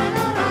I'm running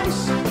on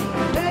ice,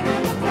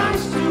 paying the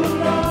price too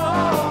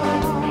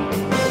long.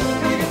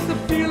 I get the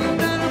feeling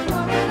that I'm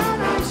running on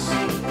ice,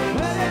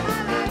 letting my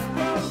life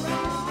go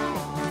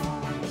wrong.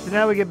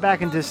 we get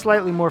back into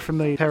slightly more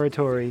familiar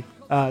territory,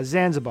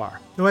 Zanzibar.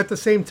 Though at the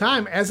same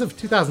time, as of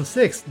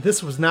 2006,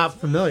 this was not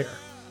familiar.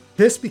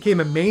 This became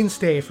a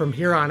mainstay from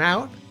here on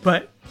out,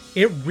 but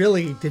it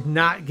really did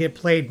not get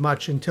played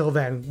much until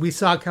then. We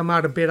saw it come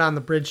out a bit on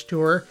the Bridge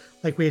Tour,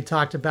 like we had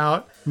talked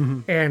about,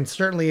 and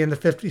certainly in the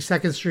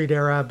 52nd Street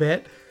era a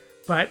bit.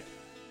 But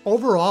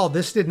overall,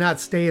 this did not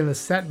stay in the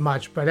set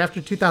much. But after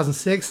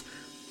 2006,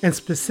 and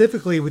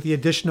specifically with the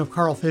addition of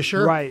Carl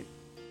Fisher, Right.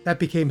 that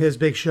became his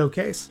big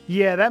showcase.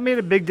 Yeah, that made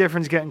a big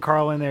difference getting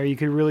Carl in there. You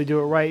could really do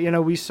it right. You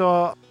know, we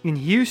saw in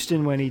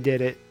Houston when he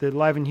did it, the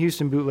Live in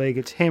Houston bootleg,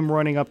 it's him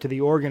running up to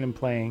the organ and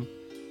playing.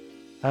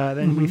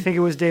 Then we think it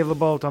was Dave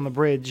LeBolt on the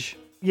bridge.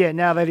 Yeah,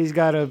 now that he's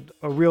got a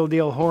real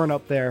deal horn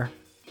up there.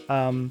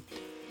 And,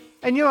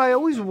 you know, I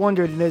always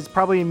wondered, and there's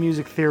probably a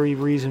music theory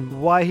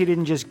reason, why he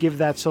didn't just give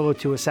that solo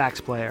to a sax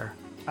player.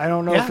 I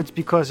don't know if it's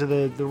because of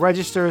the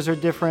registers are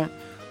different,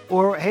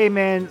 or, hey,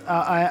 man,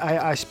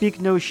 I speak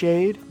no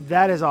shade.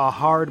 That is a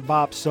hard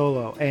bop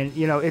solo. And,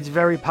 you know, it's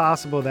very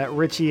possible that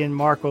Richie and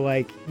Mark were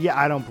like, yeah,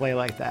 I don't play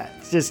like that.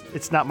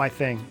 It's not my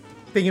thing.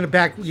 Thinking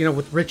back, you know,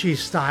 with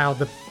Richie's style,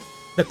 the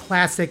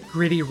classic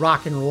gritty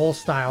rock and roll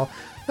style,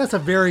 that's a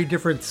very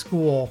different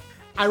school.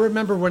 I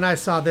remember when I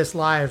saw this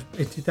live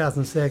in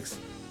 2006,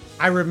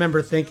 I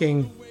remember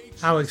thinking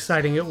how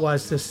exciting it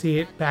was to see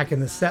it back in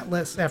the set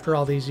list after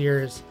all these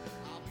years.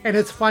 And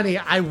it's funny,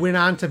 I went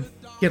on to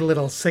get a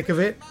little sick of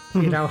it,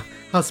 you know,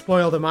 how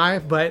spoiled am I?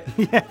 But,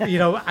 you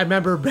know, I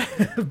remember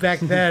back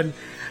then,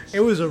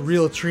 it was a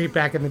real treat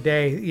back in the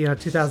day, you know,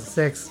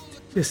 2006,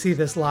 to see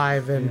this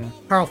live. And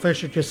Carl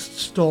Fisher just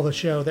stole the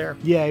show there.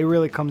 Yeah, he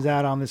really comes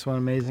out on this one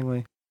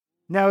amazingly.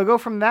 Now we go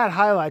from that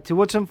highlight to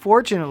what's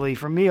unfortunately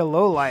for me a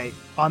low light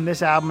on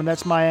this album, and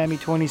that's Miami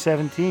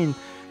 2017.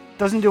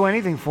 Doesn't do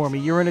anything for me.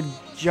 You're in a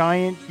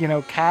giant, you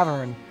know,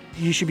 cavern.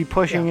 You should be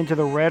pushing into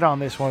the red on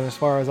this one as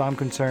far as I'm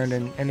concerned,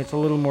 and it's a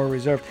little more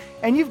reserved.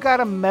 And you've got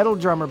a metal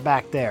drummer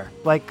back there.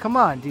 Like, come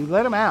on, dude,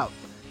 let him out.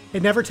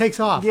 It never takes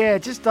off. Yeah,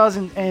 it just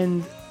doesn't,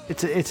 and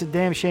it's a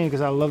damn shame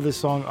because I love this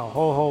song a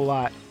whole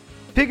lot.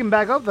 Picking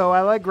back up, though,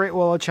 I like Great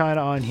Wall of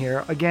China on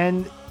here.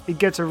 Again, it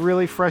gets a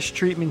really fresh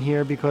treatment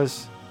here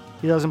because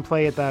he doesn't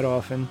play it that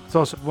often. It's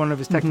also one of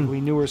his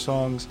technically newer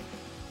songs.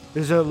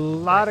 There's a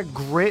lot of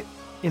grit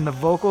in the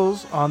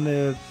vocals on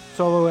the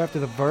solo after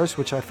the verse,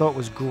 which I thought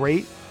was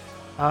great.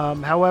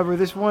 However,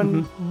 this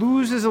one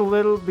loses a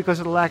little because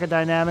of the lack of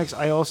dynamics.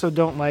 I also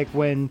don't like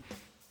when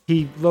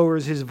he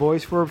lowers his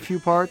voice for a few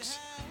parts.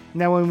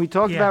 Now, when we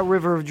talked about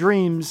River of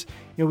Dreams,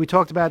 you know, we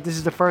talked about this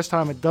is the first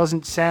time it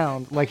doesn't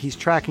sound like he's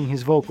tracking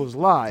his vocals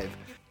live.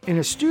 In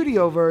a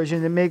studio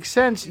version, it makes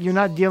sense. You're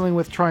not dealing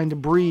with trying to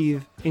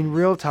breathe in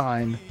real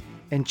time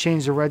and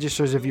change the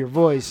registers of your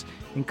voice.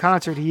 In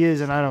concert, he is,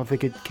 and I don't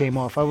think it came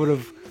off. I would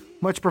have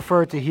much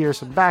preferred to hear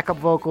some backup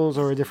vocals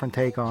or a different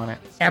take on it.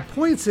 At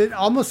points, it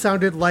almost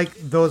sounded like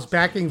those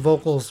backing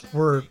vocals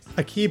were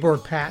a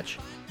keyboard patch.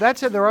 That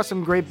said, there are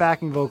some great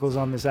backing vocals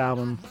on this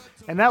album,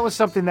 and that was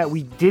something that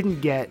we didn't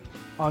get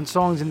on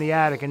Songs in the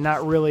Attic, and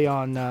not really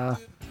on the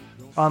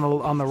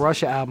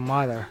Russia album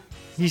either.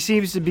 He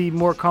seems to be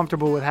more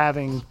comfortable with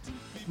having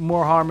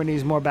more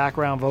harmonies, more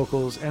background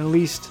vocals, and at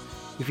least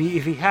if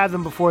he had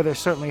them before, they're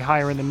certainly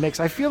higher in the mix.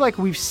 I feel like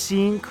we've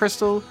seen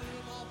Crystal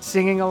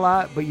singing a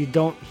lot, but you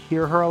don't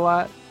hear her a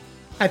lot.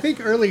 I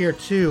think earlier,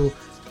 too,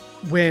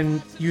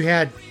 when you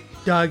had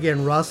Doug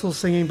and Russell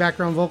singing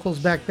background vocals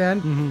back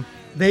then,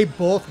 they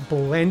both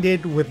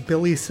blended with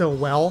Billy so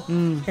well,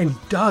 and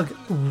Doug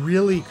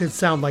really could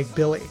sound like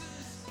Billy.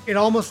 It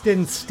almost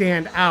didn't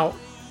stand out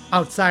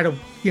outside of,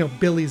 you know,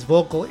 Billy's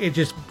vocal. It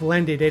just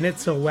blended in it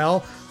so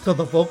well, so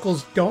the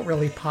vocals don't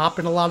really pop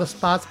in a lot of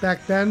spots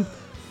back then.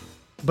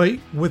 But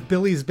with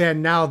Billy's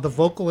band now, the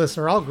vocalists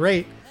are all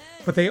great,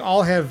 but they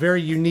all have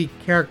very unique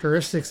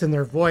characteristics in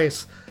their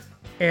voice,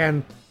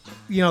 and,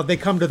 you know, they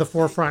come to the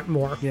forefront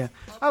more. Yeah,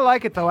 I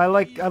like it though. I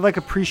like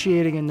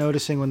appreciating and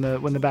noticing when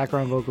the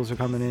background vocals are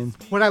coming in.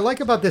 What I like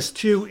about this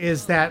too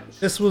is that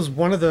this was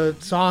one of the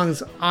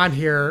songs on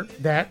here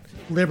that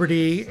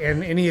Liberty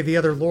and any of the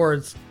other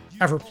Lords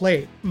ever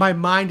played. My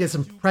mind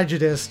isn't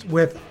prejudiced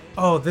with,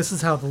 oh, this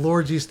is how the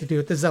Lords used to do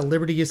it. This is how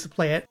Liberty used to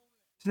play it.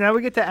 So now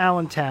we get to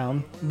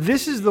Allentown.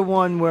 This is the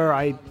one where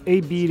I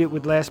A-B'd it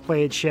with Last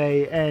Play at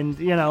Shea, and,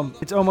 you know,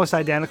 it's almost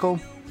identical.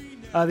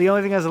 The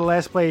only thing as the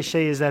Last Play at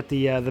Shea is that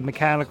the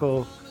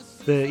mechanical,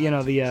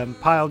 the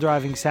pile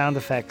driving sound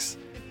effects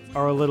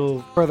are a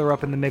little further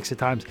up in the mix at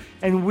times.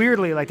 And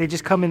weirdly, like, they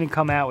just come in and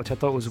come out, which I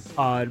thought was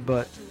odd.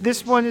 But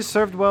this one is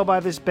served well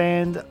by this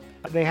band.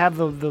 They have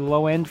the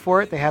low end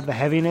for it. They have the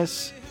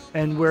heaviness.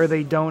 And where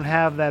they don't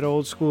have that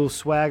old school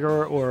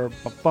swagger or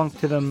a funk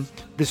to them,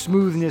 the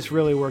smoothness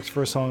really works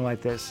for a song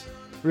like this.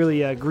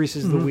 Really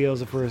greases the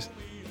wheels if we're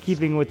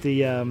keeping with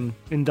the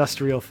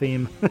industrial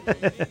theme.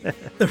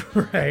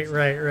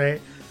 Right.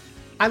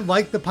 I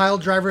like the pile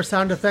driver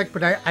sound effect,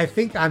 but I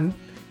think I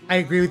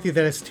agree with you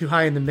that it's too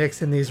high in the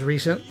mix in these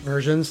recent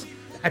versions.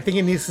 I think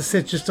it needs to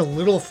sit just a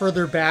little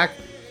further back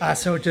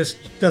so it just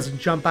doesn't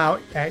jump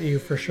out at you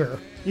for sure.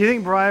 You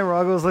think Brian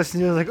Ruggles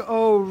listened to it like,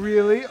 oh,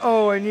 really?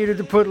 Oh, I needed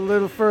to put a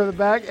little further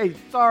back. Hey,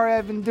 sorry,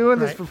 I've been doing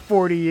this Right. for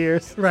 40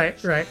 years. Right.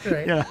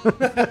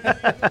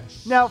 Yeah.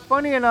 Now,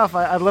 funny enough,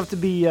 I'd love to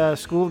be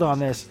schooled on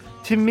this.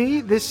 To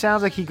me, this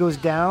sounds like he goes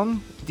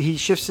down. He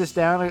shifts this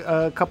down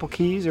a couple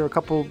keys or a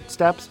couple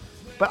steps.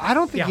 But I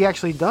don't think he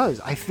actually does.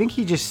 I think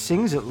he just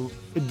sings it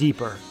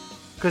deeper.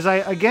 Because I,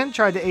 again,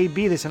 tried to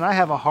A-B this, and I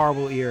have a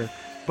horrible ear.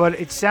 But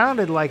it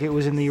sounded like it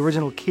was in the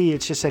original key.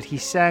 It's just that he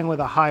sang with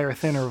a higher,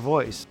 thinner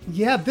voice.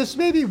 Yeah, this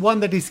may be one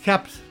that he's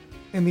kept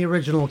in the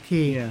original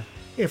key. Yeah.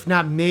 If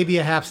not, maybe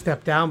a half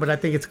step down, but I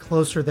think it's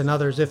closer than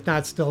others, if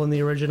not still in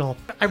the original.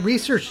 I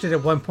researched it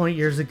at one point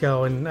years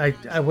ago, and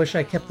I wish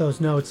I kept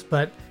those notes,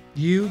 but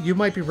you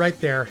might be right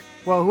there.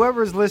 Well,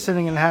 whoever's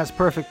listening and has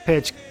perfect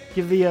pitch,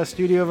 give the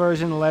studio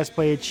version, The Last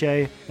Play at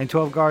Shea, and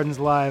 12 Gardens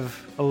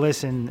Live a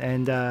listen,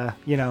 and,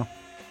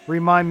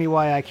 remind me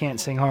why I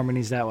can't sing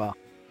harmonies that well.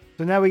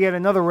 So now we get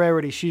another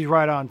rarity, She's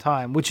Right on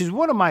Time, which is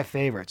one of my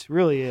favorites,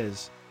 really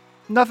is.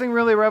 Nothing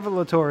really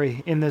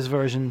revelatory in this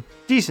version.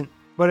 Decent,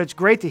 but it's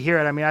great to hear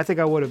it. I mean, I think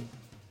I would have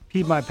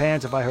peed my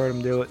pants if I heard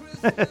him do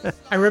it.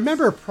 I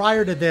remember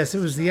prior to this, it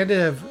was the end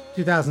of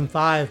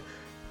 2005,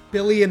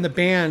 Billy and the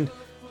band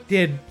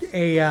did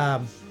a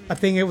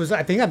thing, it was,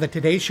 I think, on the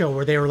Today Show,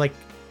 where they were like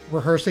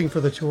rehearsing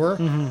for the tour,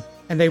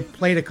 and they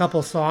played a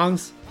couple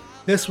songs.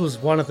 This was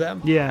one of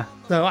them. Yeah.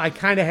 So I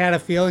kind of had a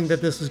feeling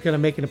that this was going to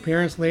make an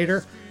appearance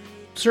later.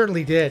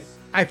 Certainly did.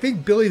 I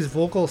think Billy's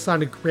vocal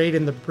sounded great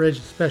in the bridge,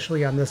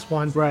 especially on this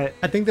one. Right.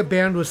 I think the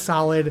band was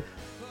solid.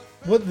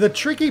 What the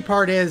tricky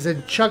part is,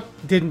 and Chuck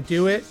didn't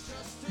do it,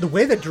 the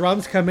way the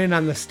drums come in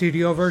on the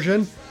studio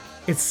version,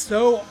 it's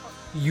so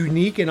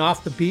unique and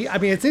off the beat. I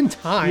mean, it's in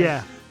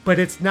time, but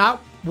it's not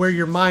where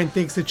your mind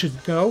thinks it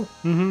should go.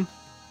 Mm-hmm.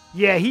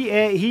 Yeah, he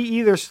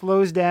either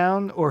slows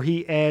down or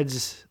he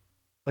adds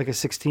like a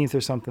 16th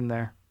or something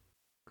there.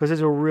 Because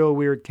it's a real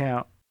weird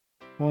count.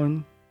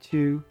 1,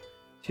 2,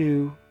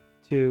 2,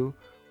 2,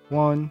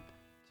 1,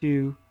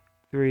 2,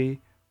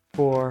 3,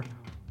 4,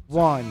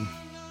 1.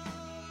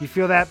 You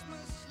feel that?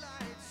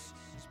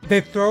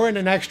 They throw in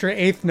an extra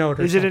eighth note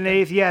or Is something. it an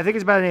eighth? Yeah, I think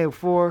it's about an eighth.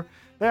 4.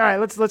 All right,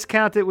 let's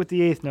count it with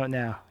the eighth note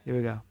now. Here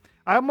we go.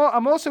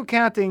 I'm also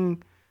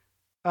counting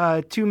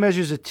 2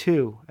 measures of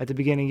 2 at the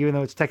beginning, even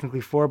though it's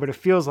technically 4, but it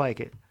feels like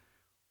it.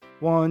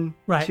 1,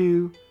 Right.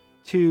 2,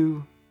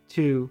 2,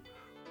 2,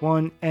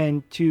 1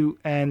 and 2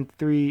 and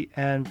 3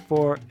 and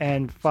 4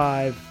 and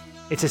 5.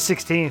 It's a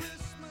 16th.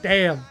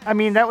 Damn. I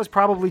mean, that was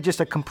probably just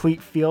a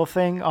complete feel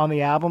thing on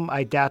the album.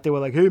 I doubt they were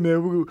like, hey,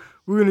 man,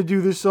 we're going to do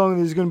this song.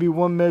 There's going to be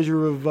one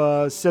measure of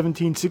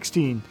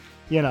 17/16.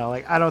 You know,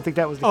 like, I don't think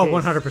that was the case.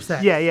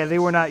 100%. Yeah, they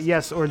were not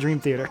Yes or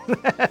Dream Theater.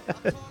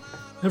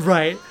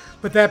 Right.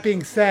 But that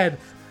being said,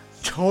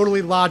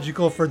 totally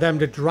logical for them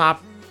to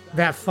drop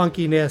that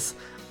funkiness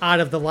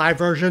out of the live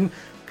version,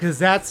 because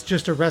that's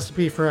just a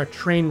recipe for a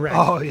train wreck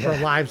for a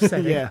live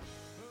setting. Yeah.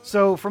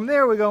 So from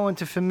there, we go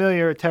into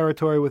familiar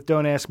territory with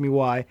Don't Ask Me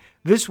Why.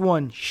 This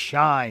one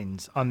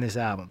shines on this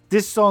album.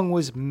 This song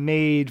was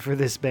made for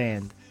this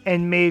band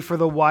and made for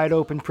the wide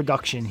open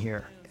production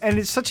here. And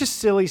it's such a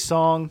silly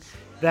song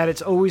that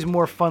it's always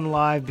more fun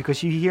live,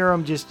 because you hear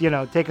him just,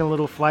 taking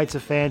little flights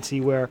of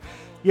fancy where,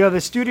 the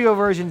studio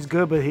version's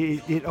good, but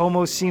it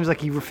almost seems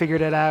like he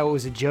figured it out. It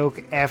was a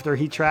joke after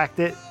he tracked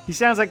it. He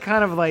sounds like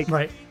kind of like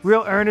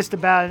real earnest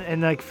about it.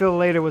 And like Phil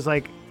later was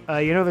like,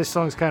 this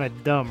song's kind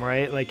of dumb,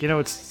 right? Like,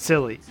 it's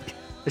silly.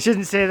 I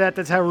shouldn't say that.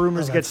 That's how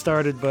rumors get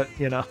started, but,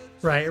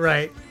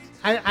 Right.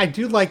 I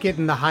do like it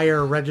in the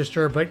higher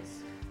register, but,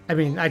 I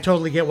mean, I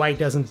totally get why he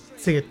doesn't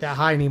sing it that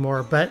high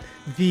anymore. But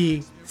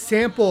the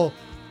sample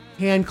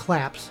hand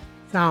claps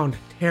sound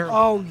terrible.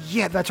 Oh,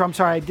 yeah, that's right. I'm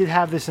sorry. I did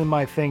have this in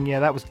my thing. Yeah,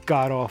 that was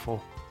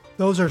god-awful.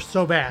 Those are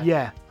so bad.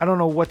 Yeah, I don't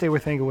know what they were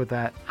thinking with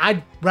that.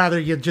 I'd rather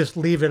you just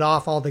leave it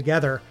off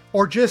altogether.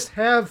 Or just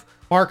have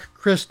Mark,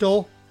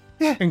 Crystal,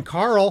 and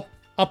Carl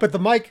up at the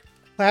mic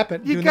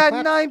clapping. You got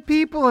 9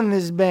 people in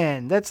this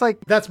band. That's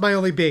my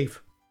only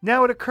beef.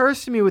 Now, it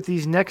occurs to me with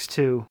these next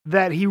two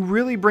that he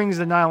really brings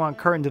the nylon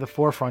curtain to the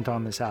forefront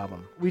on this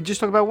album. We just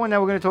talked about one, now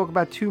we're going to talk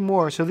about 2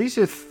 more. So these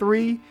are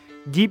 3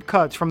 deep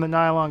cuts from the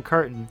nylon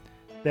curtain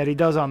that he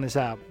does on this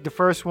album. The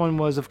first one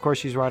was, of course,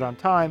 She's Right on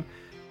Time.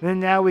 Then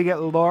now we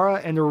get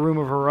Laura and A Room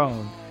of Her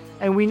Own.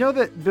 And we know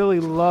that Billy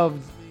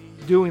loved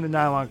doing the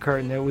nylon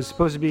curtain. It was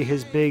supposed to be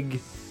his big,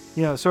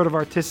 sort of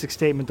artistic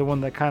statement, the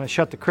one that kind of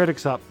shut the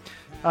critics up.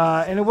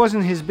 And it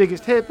wasn't his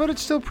biggest hit, but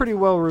it's still pretty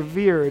well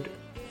revered.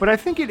 But I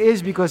think it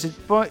is because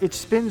it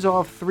spins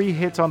off 3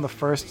 hits on the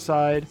first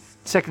side.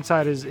 Second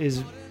side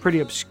is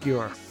pretty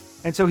obscure.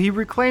 And so he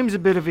reclaims a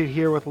bit of it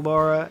here with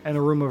Laura and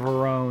A Room of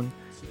Her Own.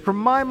 For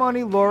my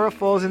money, Laura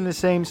falls in the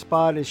same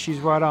spot as She's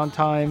Right on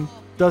Time.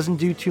 Doesn't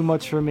do too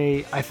much for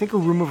me. I think A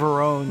Room of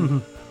Her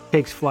Own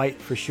takes flight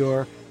for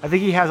sure. I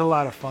think he has a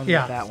lot of fun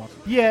with that one.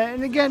 Yeah,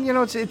 and again,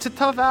 it's a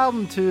tough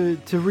album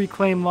to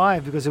reclaim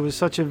live because it was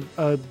such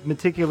a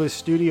meticulous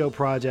studio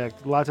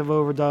project. Lots of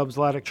overdubs, a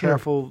lot of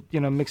careful,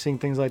 mixing,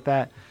 things like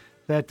that.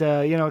 That,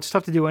 it's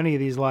tough to do any of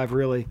these live,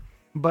 really.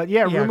 But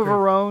yeah, Yeah, Room of great.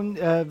 Her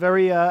Own,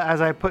 very,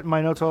 as I put in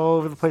my notes all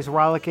over the place,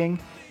 rollicking.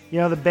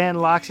 The band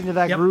locks into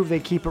that Yep. groove. They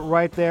keep it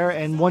right there.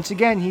 And once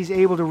again, he's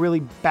able to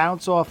really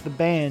bounce off the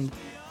band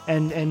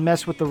and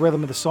mess with the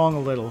rhythm of the song a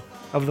little,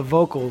 of the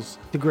vocals,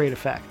 to great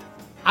effect.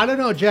 I don't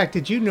know, Jack,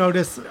 did you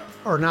notice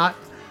or not?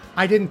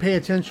 I didn't pay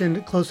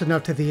attention close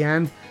enough to the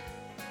end,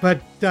 but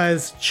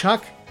does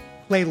Chuck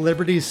play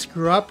Liberty's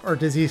Screw Up, or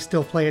does he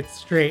still play it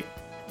straight?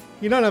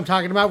 You know what I'm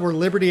talking about, where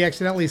Liberty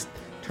accidentally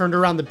turned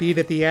around the beat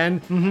at the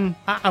end? Mm-hmm.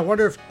 I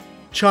wonder if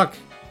Chuck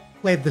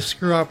played the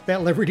screw up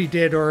that Liberty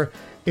did, or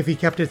if he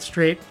kept it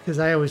straight, because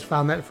I always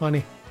found that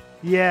funny.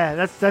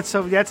 Yeah, that's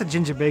a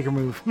Ginger Baker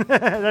move.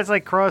 That's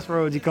like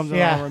Crossroads. He comes on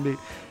Yeah. R&B.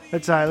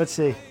 That's all right. Let's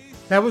see.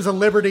 That was a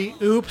Liberty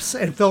oops,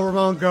 and Phil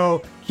Ramone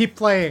go, keep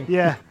playing.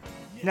 Yeah.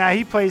 Nah,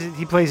 he plays it.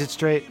 He plays it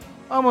straight.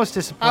 Almost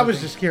disappointing. I was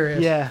just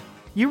curious. Yeah.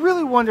 You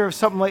really wonder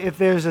if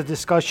there's a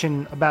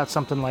discussion about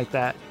something like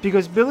that,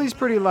 because Billy's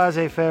pretty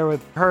laissez-faire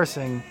with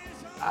rehearsing.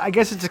 I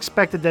guess it's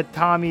expected that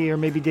Tommy or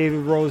maybe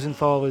David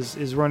Rosenthal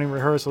is running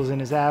rehearsals in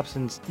his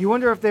absence. You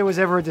wonder if there was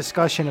ever a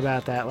discussion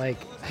about that, like,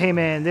 hey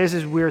man, there's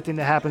this weird thing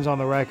that happens on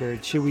the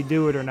record. Should we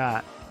do it or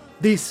not?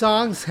 These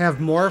songs have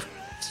morphed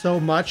so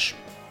much,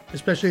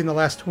 especially in the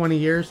last 20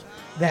 years,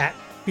 that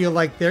feel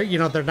like they're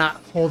not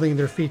holding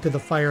their feet to the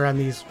fire on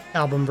these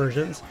album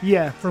versions.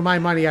 Yeah. For my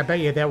money, I bet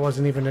you that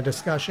wasn't even a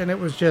discussion. It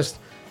was just,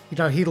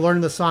 he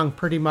learned the song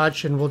pretty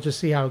much, and we'll just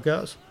see how it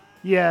goes.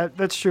 Yeah,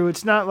 that's true.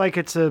 It's not like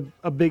it's a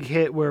big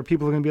hit where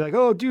people are going to be like,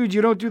 oh, dude,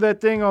 you don't do that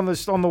thing on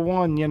the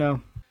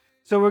one.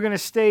 So we're going to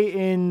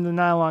stay in the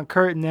Nylon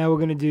Curtain. Now we're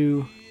going to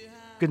do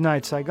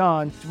Goodnight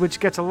Saigon,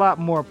 which gets a lot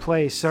more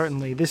play,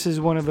 certainly. This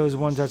is one of those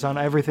ones that's on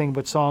everything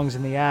but Songs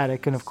in the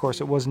Attic. And, of course,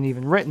 it wasn't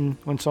even written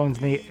when Songs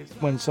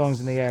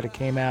in the Attic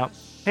came out.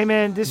 Hey,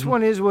 man, this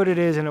one is what it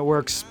is, and it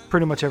works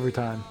pretty much every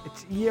time.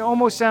 You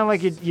almost sound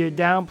like you're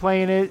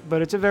downplaying it,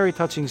 but it's a very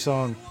touching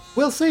song.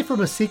 We'll say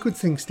from a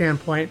sequencing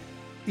standpoint,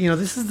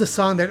 this is the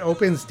song that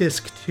opens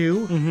disc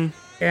 2,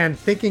 and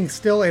thinking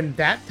still in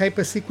that type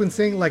of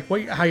sequencing, like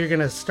how you're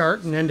going to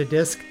start and end a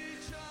disc,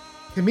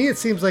 to me it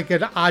seems like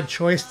an odd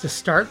choice to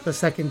start the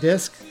second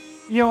disc.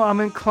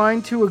 I'm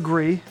inclined to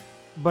agree,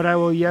 but I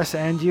will yes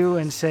and you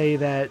and say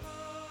that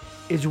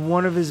it's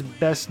one of his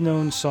best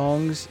known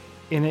songs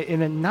in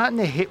a not in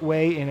a hit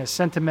way, in a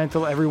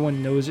sentimental,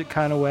 everyone knows it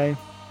kind of way.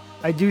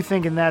 I do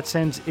think in that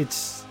sense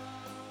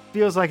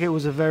feels like it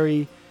was a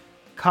very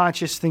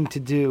conscious thing to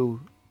do,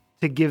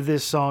 to give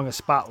this song a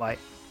spotlight.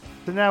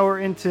 So now we're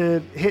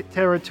into hit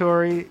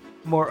territory,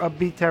 more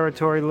upbeat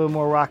territory, a little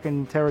more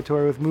rockin'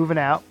 territory with Moving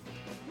Out.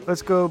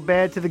 Let's go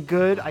bad to the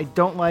good. I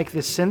don't like the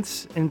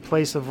synths in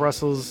place of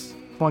Russell's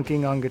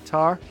plunking on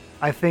guitar.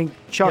 I think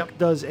Chuck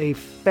does a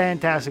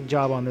fantastic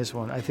job on this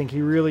one. I think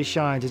he really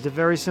shines. It's a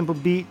very simple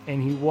beat,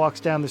 and he walks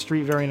down the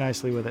street very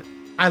nicely with it.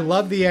 I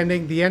love the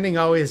ending. The ending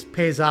always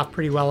pays off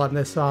pretty well on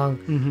this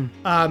song.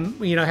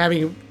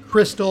 Having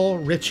Crystal,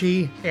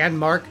 Richie, and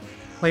Mark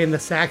playing the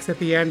sax at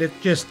the end, it's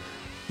just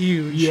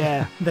huge.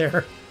 Yeah.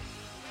 There.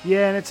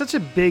 Yeah, and it's such a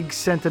big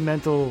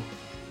sentimental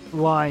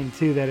line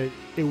too that it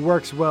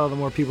works well the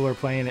more people are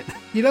playing it.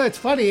 It's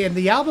funny, in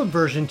the album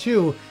version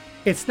too,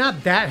 it's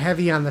not that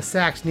heavy on the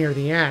sax near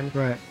the end.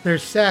 Right.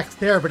 There's sax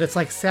there, but it's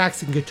like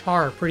sax and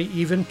guitar, pretty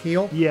even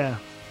keel. Yeah.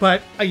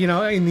 But,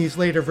 in these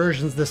later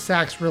versions, the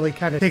sax really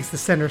kind of takes the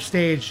center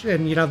stage.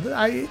 And,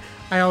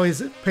 I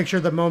always picture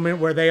the moment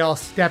where they all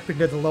step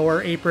into the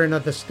lower apron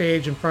of the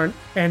stage in front.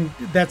 And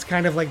that's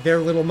kind of like their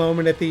little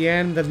moment at the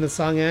end. Then the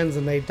song ends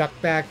and they duck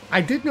back.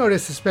 I did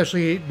notice,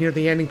 especially near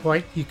the ending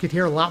point, you could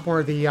hear a lot more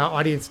of the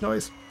audience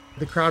noise.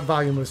 The crowd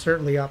volume was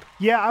certainly up.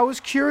 Yeah, I was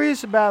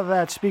curious about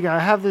that. Speaking, I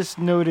have this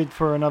noted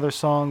for another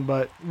song,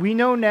 but we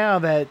know now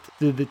that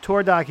the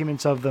tour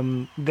documents of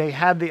them, they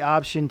had the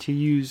option to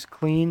use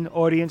clean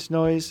audience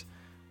noise,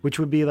 which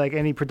would be like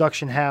any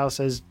production house,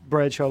 as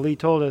Bradshaw Lee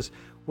told us,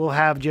 will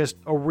have just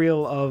a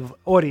reel of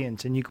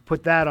audience, and you could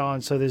put that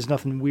on so there's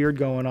nothing weird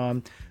going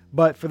on.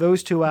 But for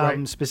those two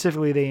albums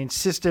specifically, they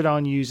insisted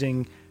on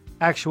using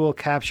actual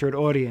captured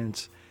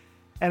audience.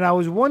 And I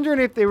was wondering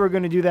if they were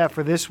going to do that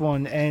for this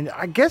one, and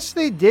I guess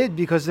they did,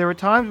 because there were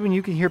times when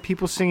you can hear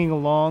people singing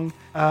along.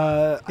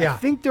 I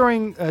think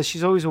during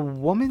She's Always a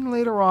Woman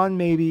later on,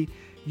 maybe,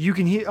 you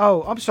can hear...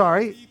 Oh, I'm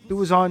sorry. It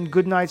was on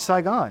Goodnight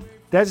Saigon.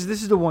 This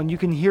is the one. You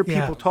can hear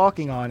people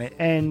talking on it.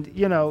 And,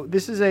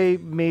 this is a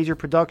major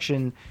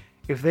production.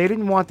 If they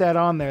didn't want that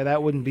on there,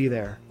 that wouldn't be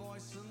there.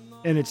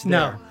 And it's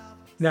there.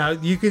 No,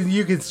 you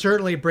can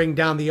certainly bring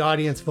down the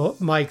audience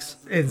mics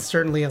and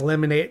certainly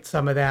eliminate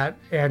some of that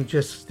and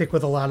just stick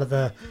with a lot of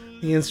the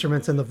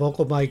instruments and the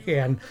vocal mic.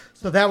 And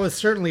so that was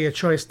certainly a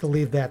choice to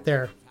leave that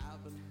there.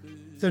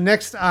 So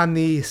next on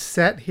the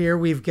set here,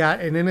 we've got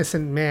An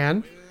Innocent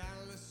Man.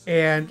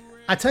 And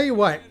I tell you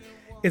what,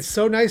 it's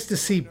so nice to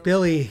see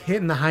Billy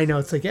hitting the high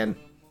notes again.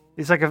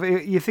 It's like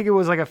you think it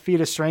was like a feat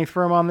of strength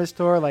for him on this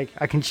tour? Like,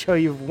 I can show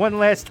you one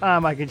last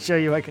time, I can show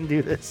you I can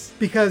do this.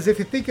 Because if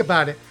you think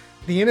about it,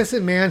 the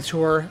Innocent Man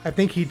tour, I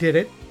think he did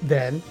it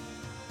then.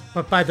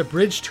 But by the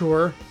Bridge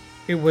tour,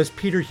 it was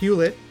Peter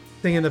Hewlett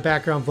singing the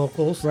background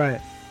vocals.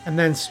 Right. And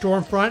then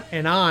Stormfront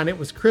and on, it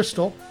was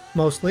Crystal,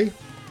 mostly.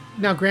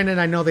 Now, granted,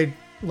 I know they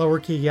lower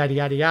key, yada,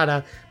 yada,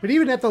 yada. But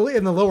even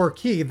in the lower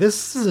key,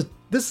 this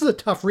is a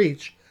tough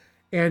reach.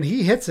 And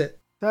he hits it.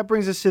 That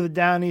brings us to the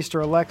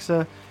Downeaster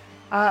Alexa.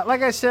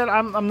 Like I said,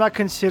 I'm not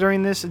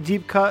considering this a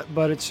deep cut,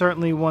 but it's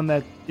certainly one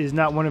that is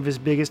not one of his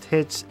biggest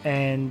hits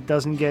and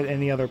doesn't get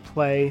any other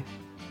play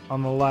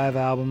on the live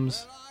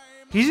albums.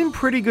 He's in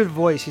pretty good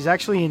voice. He's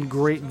actually in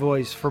great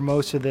voice for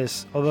most of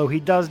this, although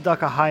he does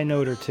duck a high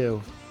note or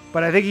two.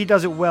 But I think he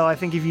does it well. I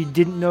think if you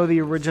didn't know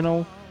the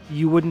original,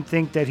 you wouldn't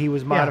think that he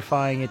was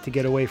modifying it to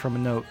get away from a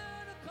note.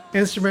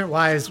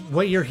 Instrument-wise,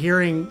 what you're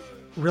hearing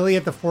really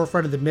at the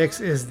forefront of the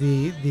mix is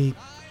the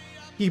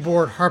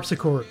keyboard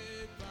harpsichord.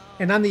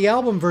 And on the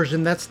album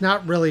version, that's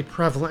not really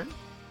prevalent.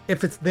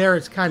 If it's there,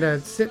 it's kind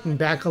of sitting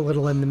back a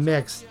little in the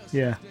mix.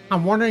 Yeah.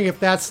 I'm wondering if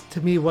that's,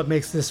 to me, what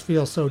makes this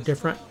feel so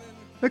different.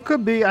 It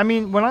could be. I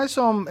mean, when I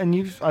saw him,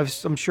 and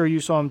I'm sure you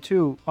saw him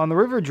too, on the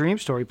River Dream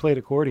Store, he played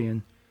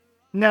accordion.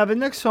 Now, the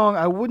next song,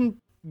 I wouldn't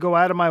go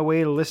out of my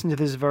way to listen to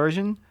this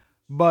version,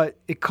 but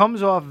it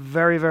comes off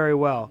very, very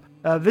well.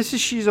 This is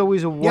She's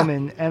Always a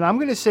Woman, and I'm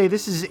going to say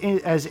this is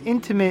as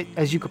intimate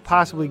as you could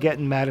possibly get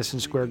in Madison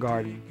Square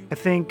Garden. I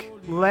think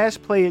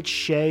Last Play at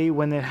Shea,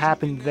 when it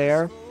happened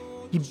there,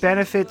 he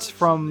benefits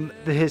from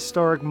the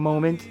historic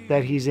moment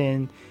that he's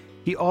in.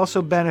 He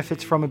also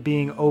benefits from it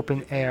being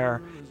open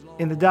air.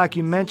 In the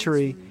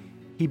documentary,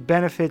 he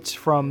benefits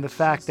from the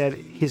fact that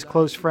his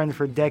close friend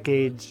for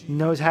decades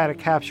knows how to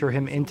capture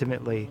him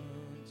intimately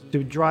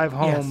to drive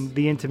home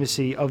the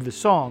intimacy of the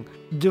song.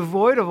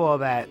 Devoid of all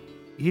that,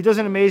 he does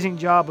an amazing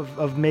job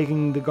of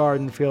making the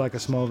Garden feel like a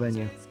small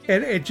venue.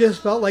 And it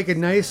just felt like a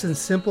nice and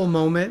simple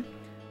moment.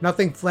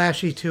 Nothing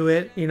flashy to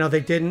it. You know, they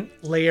didn't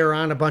layer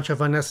on a bunch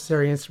of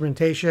unnecessary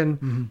instrumentation.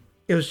 Mm-hmm.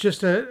 It was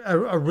just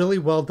a really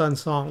well done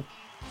song.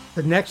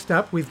 The next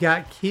up, we've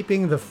got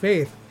Keeping the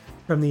Faith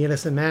from the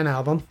Innocent Man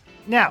album.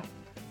 Now,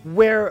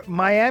 where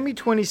Miami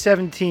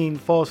 2017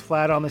 falls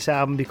flat on this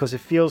album because it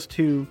feels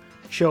too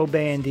show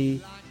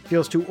bandy,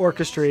 feels too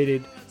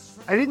orchestrated.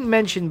 I didn't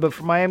mention, but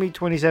for Miami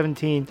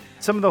 2017,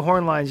 some of the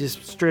horn lines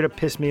just straight up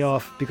pissed me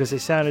off because they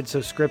sounded so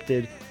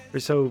scripted or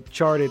so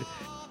charted,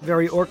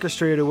 very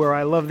orchestrated, where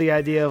I love the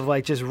idea of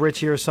like just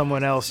Richie or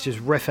someone else just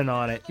riffing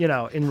on it, you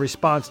know, in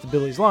response to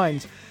Billy's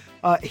lines.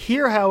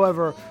 Here,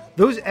 however,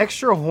 those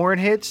extra horn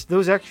hits,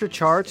 those extra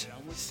charts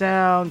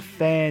sound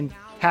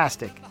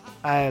fantastic.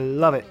 I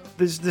love it.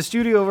 The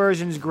studio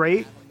version is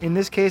great. In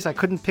this case, I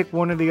couldn't pick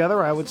one or the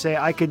other. I would say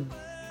I could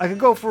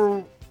go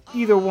for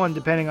either one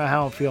depending on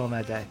how I'm feeling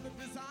that day.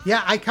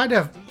 Yeah, I kind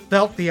of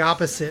felt the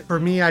opposite. For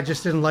me, I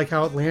just didn't like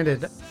how it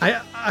landed.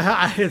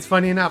 It's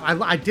funny enough.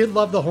 I did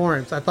love the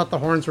horns. I thought the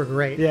horns were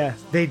great. Yeah.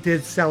 They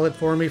did sell it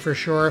for me for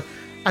sure.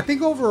 I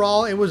think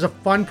overall it was a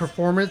fun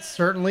performance,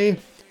 certainly.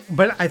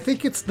 But I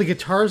think it's the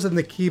guitars and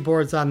the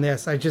keyboards on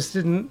this. I just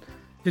didn't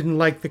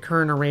like the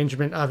current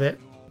arrangement of it.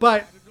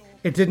 But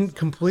it didn't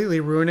completely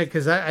ruin it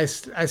because I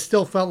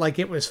still felt like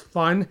it was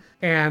fun.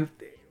 And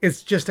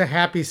it's just a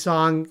happy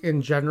song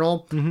in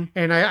general. Mm-hmm.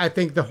 And I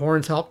think the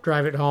horns help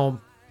drive it home.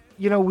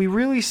 You know, we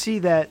really see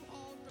that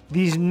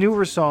these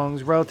newer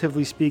songs,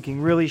 relatively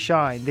speaking, really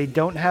shine. They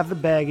don't have the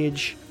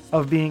baggage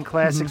of being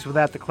classics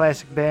without the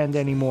classic band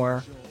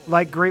anymore.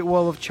 Like Great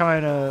Wall of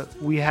China,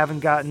 we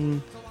haven't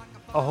gotten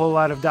a whole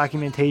lot of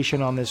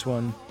documentation on this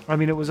one. I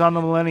mean, it was on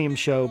the Millennium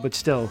Show, but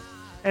still.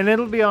 And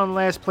it'll be on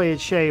Last Play at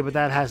Shea, but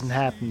that hasn't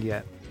happened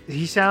yet.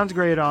 He sounds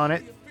great on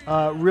it.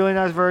 Really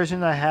nice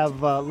version. I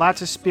have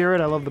lots of spirit.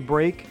 I love the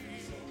break.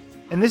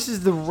 And this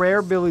is the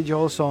rare Billy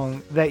Joel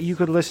song that you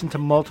could listen to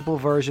multiple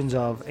versions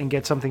of and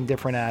get something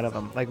different out of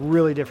them. Like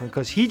really different,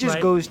 because he just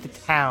goes to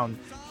town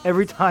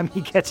every time he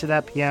gets to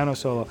that piano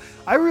solo.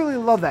 I really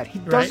love that. He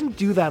doesn't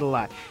do that a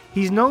lot.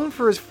 He's known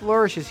for his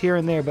flourishes here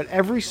and there, but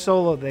every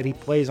solo that he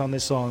plays on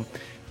this song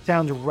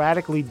sounds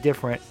radically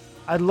different.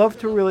 I'd love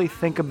to really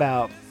think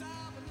about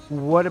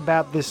what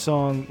about this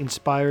song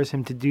inspires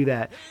him to do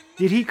that.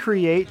 Did he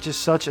create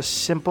just such a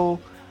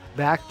simple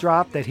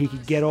backdrop that he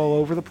could get all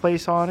over the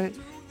place on it?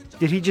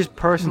 Did he just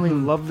personally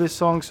love this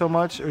song so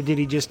much, or did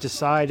he just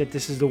decide that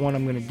this is the one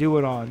I'm going to do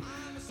it on?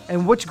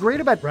 And what's great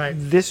about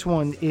this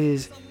one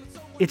is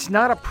it's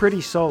not a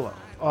pretty solo.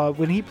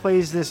 When he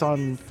plays this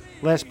on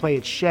Last Play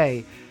at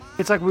Shea,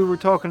 it's like we were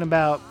talking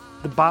about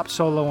the bop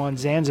solo on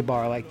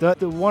Zanzibar. Like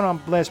the one on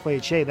Last Play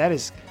at Shea, that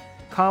is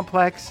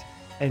complex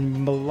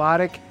and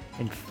melodic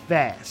and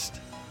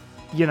fast,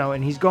 you know,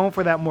 and he's going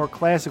for that more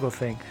classical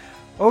thing.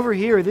 Over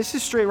here, this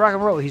is straight rock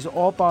and roll. He's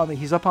up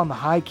on the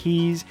high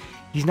keys.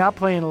 He's not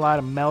playing a lot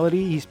of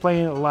melody. He's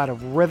playing a lot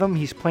of rhythm.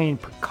 He's playing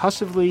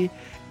percussively.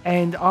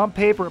 And on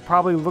paper, it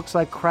probably looks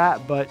like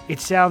crap, but it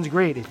sounds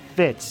great. It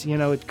fits. You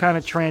know, it kind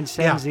of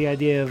transcends the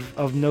idea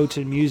of notes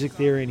and music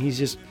theory. And he's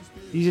just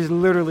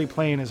literally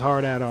playing his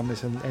heart out on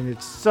this. And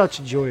it's such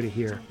a joy to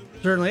hear.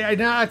 Certainly.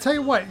 Now, I tell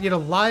you what, you know,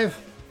 live,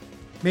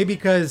 maybe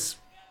because,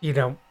 you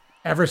know,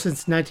 ever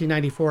since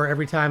 1994,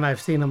 every time I've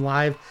seen him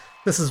live,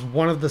 this is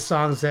one of the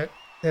songs that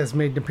has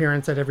made an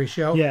appearance at every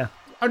show. Yeah.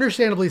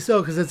 Understandably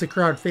so, because it's a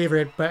crowd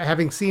favorite, but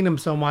having seen him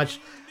so much,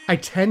 I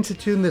tend to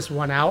tune this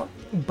one out,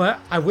 but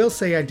I will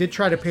say I did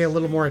try to pay a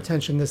little more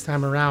attention this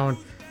time around,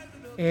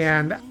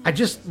 and I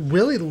just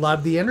really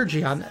loved the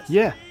energy on this.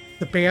 Yeah.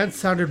 The band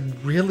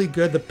sounded really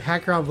good. The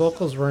background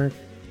vocals were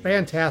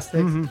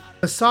fantastic.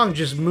 The song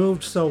just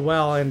moved so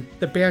well, and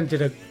the band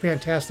did a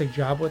fantastic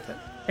job with it.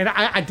 And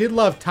I did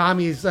love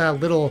Tommy's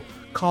little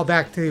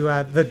callback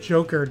to the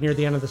Joker near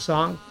the end of the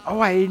song. Oh,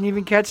 I didn't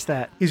even catch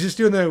that. He's just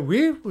doing the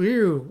wee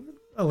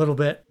a little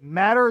bit.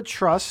 Matter of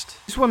Trust.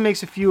 This one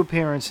makes a few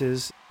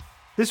appearances.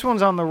 This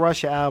one's on the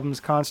Russia albums,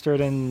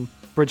 Concert and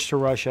Bridge to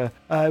Russia.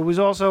 It was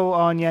also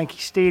on Yankee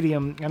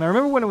Stadium, and I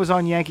remember when it was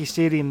on Yankee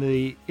Stadium,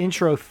 the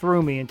intro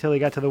threw me until he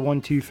got to the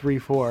 1, 2, 3,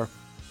 4.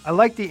 I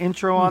like the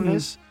intro on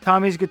this.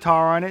 Tommy's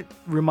guitar on it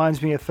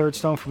reminds me of Third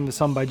Stone from the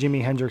Sun by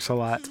Jimi Hendrix a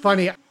lot. It's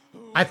funny,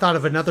 I thought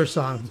of another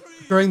song.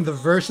 During the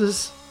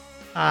verses,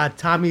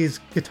 Tommy's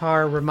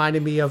guitar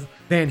reminded me of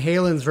Van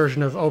Halen's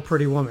version of Oh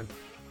Pretty Woman.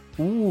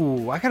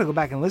 Ooh, I gotta go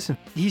back and listen.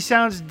 He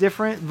sounds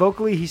different.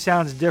 Vocally, he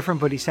sounds different,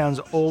 but he sounds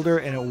older,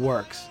 and it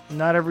works.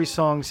 Not every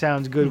song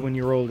sounds good when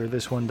you're older.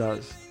 This one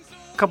does.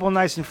 A couple of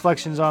nice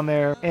inflections on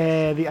there,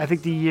 and I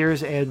think the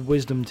years add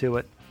wisdom to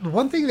it. The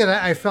one thing that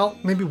I felt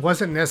maybe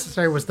wasn't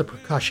necessary was the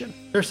percussion.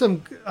 There's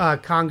some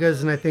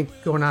congas and I think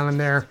going on in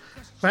there,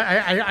 but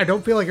I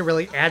don't feel like it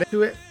really added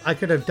to it. I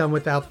could have done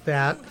without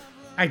that.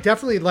 I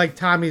definitely like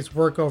Tommy's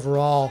work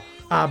overall,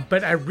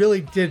 but I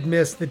really did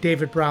miss the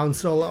David Brown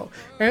solo.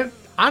 And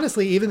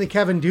honestly, even the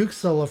Kevin Duke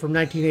solo from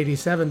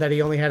 1987 that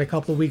he only had a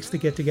couple of weeks to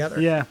get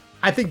together. Yeah.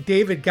 I think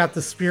David got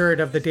the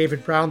spirit of the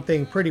David Brown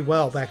thing pretty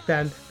well back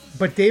then.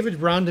 But David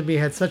Brown to me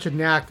had such a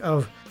knack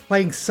of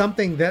playing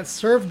something that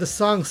served the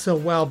song so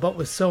well but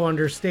was so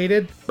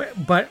understated,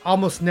 but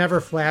almost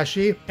never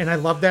flashy. And I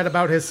love that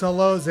about his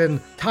solos.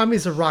 And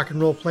Tommy's a rock and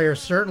roll player,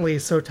 certainly.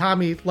 So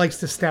Tommy likes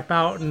to step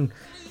out, and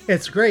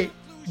it's great.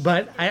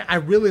 But I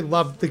really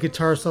loved the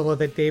guitar solo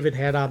that David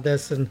had on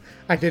this, and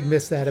I did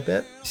miss that a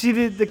bit. See,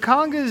 the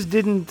congas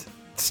didn't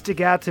stick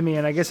out to me,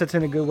 and I guess that's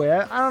in a good way.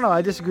 I don't know.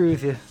 I disagree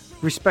with you.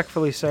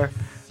 Respectfully, sir.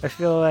 I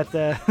feel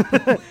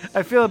that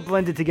I feel it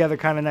blended together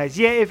kind of nice.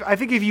 Yeah, I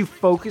think if you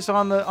focus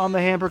on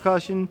the hand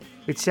percussion,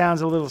 it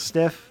sounds a little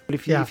stiff. But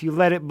if you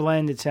let it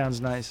blend, it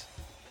sounds nice.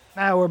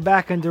 Now we're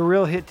back into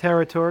real hit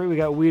territory. We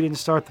got We Didn't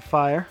Start the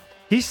Fire.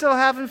 He's still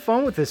having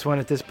fun with this one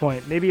at this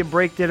point. Maybe a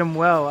break did him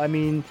well. I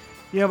mean,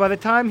 by the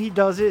time he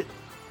does it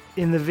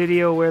in the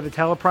video where the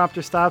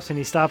teleprompter stops and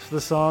he stops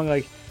the song,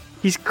 like,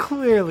 he's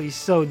clearly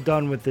so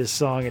done with this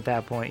song at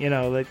that point.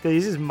 Like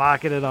he's just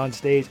mocking it on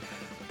stage.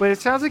 But it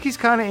sounds like he's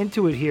kind of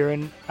into it here,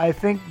 and I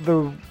think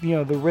the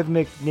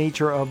rhythmic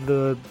nature of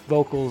the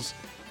vocals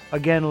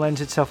again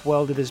lends itself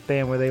well to this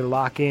band where they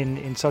lock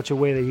in such a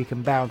way that he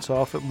can bounce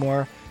off it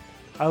more.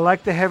 I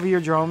like the heavier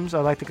drums, I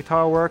like the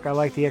guitar work, I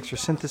like the extra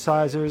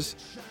synthesizers.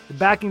 The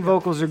backing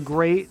vocals are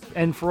great,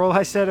 and for all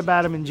I said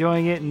about him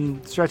enjoying it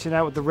and stretching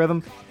out with the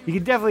rhythm, you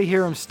can definitely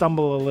hear him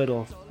stumble a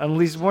little. On at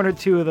least one or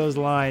two of those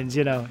lines,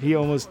 he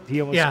almost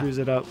screws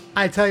it up.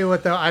 I tell you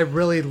what, though, I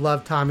really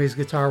love Tommy's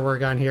guitar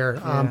work on here.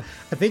 Yeah.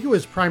 I think it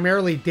was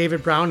primarily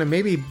David Brown and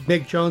maybe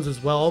Mick Jones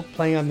as well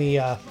playing on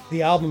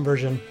the album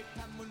version.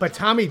 But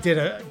Tommy did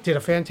a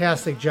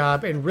fantastic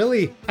job, and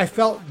really, I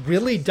felt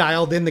really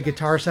dialed in the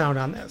guitar sound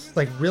on this.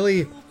 Like,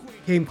 really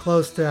came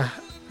close to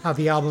how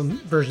the album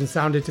version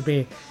sounded to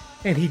me.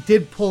 And he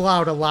did pull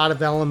out a lot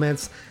of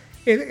elements.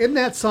 In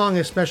that song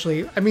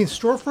especially, I mean,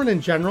 Storefront in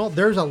general,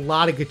 there's a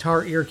lot of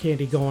guitar ear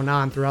candy going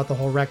on throughout the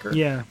whole record.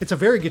 Yeah. It's a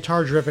very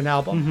guitar-driven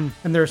album.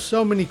 And there's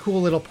so many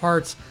cool little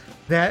parts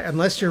that,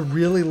 unless you're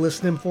really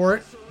listening for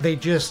it, they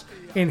just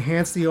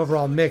enhance the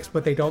overall mix,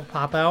 but they don't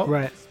pop out.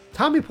 Right.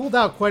 Tommy pulled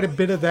out quite a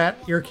bit of that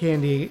ear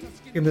candy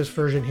in this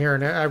version here,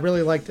 and I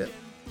really liked it.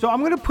 So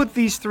I'm going to put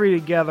these three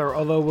together,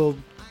 although we'll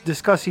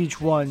discuss each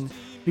one,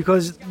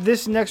 because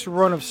this next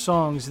run of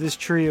songs, this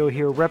trio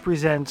here,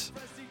 represents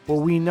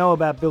what we know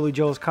about Billy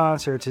Joel's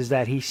concerts, is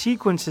that he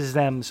sequences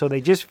them so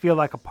they just feel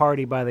like a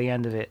party by the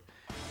end of it.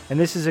 And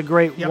this is a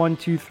great 1,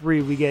 2,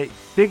 3. We get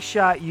Big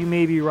Shot, You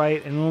May Be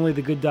Right, and Only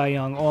the Good Die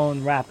Young, all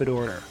in rapid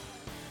order.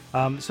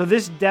 So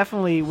this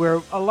definitely,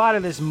 where a lot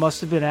of this must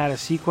have been out of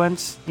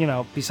sequence,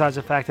 besides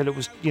the fact that it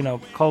was,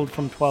 culled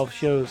from 12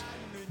 shows.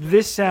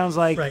 This sounds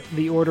like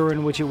the order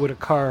in which it would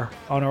occur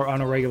on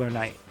a regular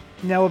night.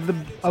 Now,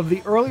 of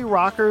the early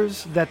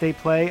rockers that they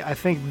play, I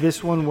think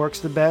this one works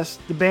the best.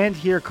 The band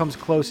here comes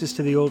closest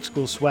to the old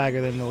school swagger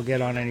than they'll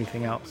get on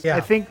anything else. Yeah. I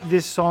think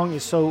this song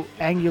is so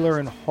angular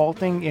and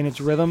halting in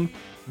its rhythm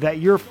that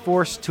you're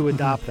forced to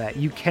adopt that.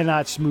 You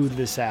cannot smooth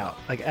this out,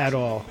 at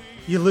all.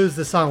 You lose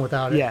the song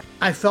without it. Yeah.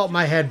 I felt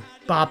my head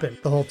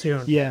bopping the whole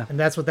tune. Yeah. And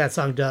that's what that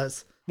song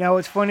does. Now,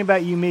 what's funny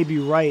about You May Be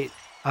Right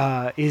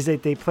is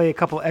that they play a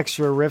couple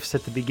extra riffs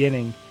at the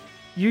beginning.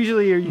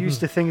 Usually you're used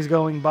to things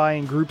going by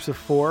in groups of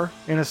 4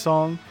 in a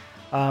song.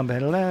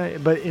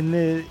 But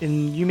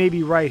in You May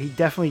Be Right, he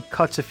definitely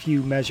cuts a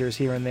few measures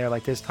here and there.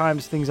 Like, there's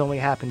times things only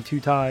happen 2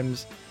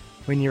 times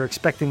when you're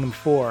expecting them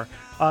 4.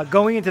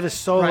 Going into the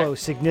solo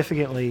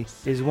significantly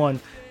is one.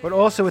 But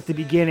also at the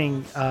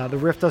beginning, the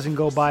riff doesn't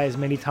go by as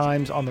many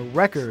times on the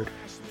record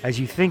as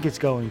you think it's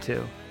going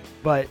to.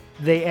 but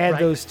they add Right.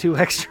 those 2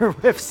 extra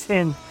riffs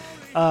in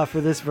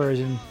for this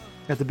version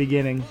at the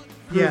beginning.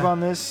 Groove Yeah. on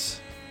this,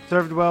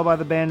 served well by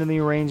the band and the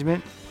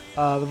arrangement.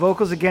 The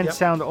vocals again Yep.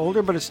 sound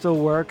older, but it still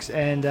works,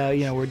 and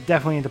we're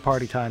definitely into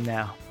party time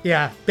now.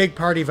 Yeah, big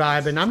party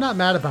vibe, and I'm not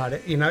mad about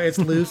it. It's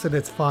loose and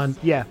it's fun.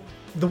 Yeah.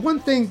 The one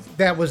thing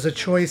that was a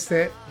choice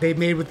that they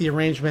made with the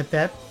arrangement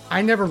that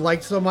I never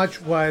liked so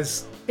much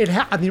was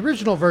on the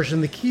original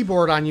version, the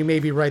keyboard on You May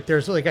Be Right,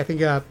 there's like, I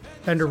think a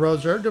Fender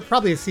Rhodes or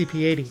probably a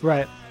CP80.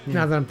 Right.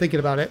 Now that I'm thinking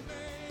about it.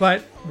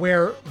 But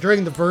where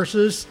during the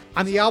verses,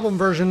 on the album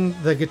version,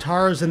 the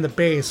guitars and the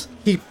bass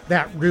keep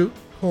that root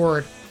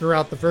chord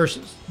throughout the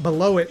verses.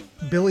 Below it,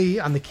 Billy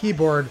on the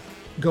keyboard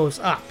goes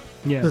up.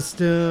 Yeah. This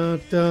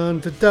dun, dun,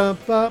 dun, dun,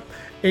 up.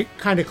 It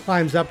kind of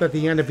climbs up at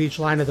the end of each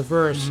line of the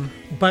verse,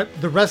 but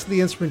the rest of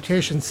the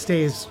instrumentation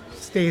stays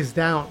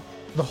down.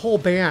 The whole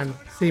band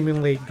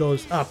seemingly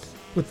goes up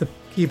with the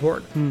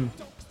keyboard, and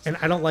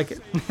I don't like it.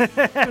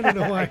 I don't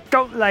know why.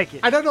 Don't like it.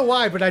 I don't know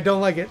why, but I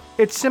don't like it.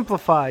 It's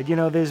simplified.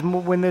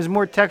 When there's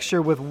more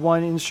texture with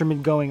one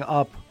instrument going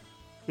up,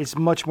 it's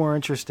much more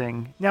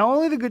interesting. Now,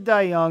 Only the Good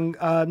Die Young,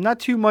 not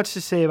too much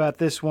to say about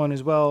this one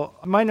as well.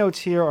 My notes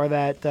here are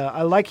that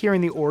I like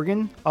hearing the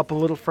organ up a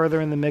little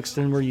further in the mix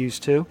than we're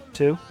used to,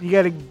 too. You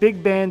got a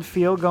big band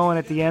feel going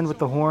at the end with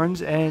the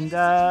horns, and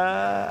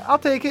I'll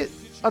take it.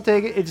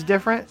 It's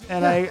different,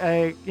 and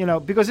I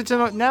because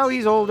now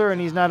he's older and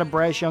he's not a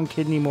brash young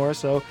kid anymore,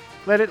 so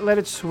let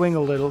it swing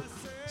a little.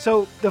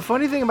 So the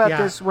funny thing about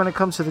this when it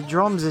comes to the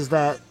drums is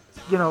that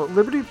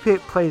Liberty Pit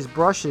plays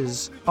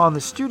brushes on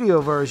the studio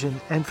version,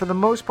 and for the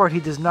most part, he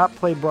does not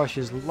play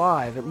brushes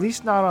live, at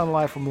least not on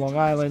Live from Long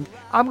Island.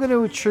 I'm going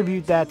to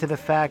attribute that to the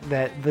fact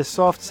that the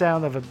soft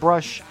sound of a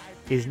brush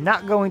is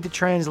not going to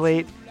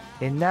translate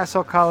in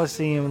Nassau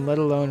Coliseum, let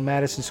alone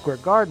Madison Square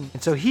Garden.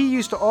 And so he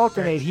used to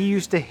alternate. He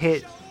used to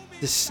hit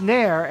the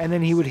snare, and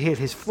then he would hit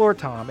his floor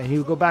tom, and he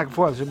would go back and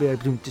forth. So it'd be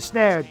like, doom to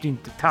snare, doom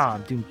to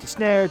tom, doom to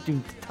snare,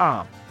 doom to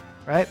tom,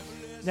 right?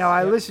 Now,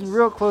 I listen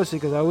real closely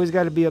because I always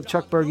got to be up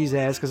Chuck Berge's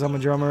ass because I'm a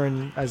drummer,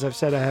 and as I've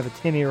said, I have a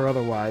tin ear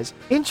otherwise.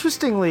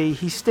 Interestingly,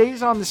 he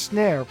stays on the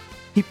snare.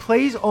 He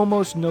plays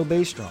almost no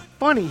bass drum.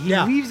 Funny, he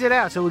leaves it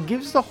out, so it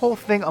gives the whole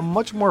thing a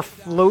much more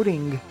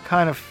floating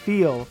kind of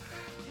feel.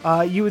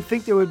 You would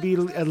think there would be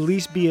at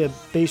least be a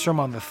bass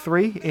drum on the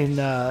 3 in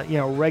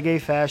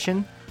reggae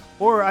fashion.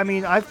 Or, I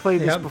mean, I've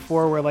played this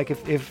before where, like,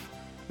 if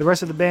the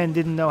rest of the band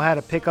didn't know how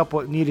to pick up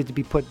what needed to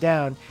be put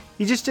down,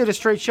 he just did a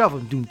straight shuffle,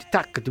 doom ta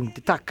taka doom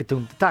ta taka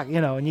doom ta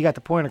taka, and you got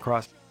the point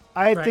across.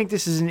 I think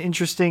this is an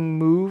interesting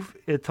move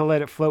to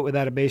let it float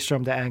without a bass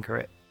drum to anchor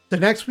it. So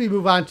next we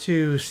move on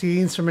to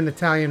Scenes from an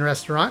Italian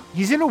Restaurant.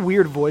 He's in a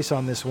weird voice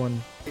on this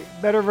one.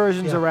 Better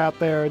versions are out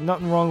there,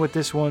 nothing wrong with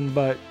this one,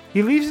 but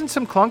he leaves in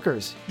some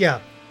clunkers. Yeah.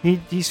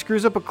 He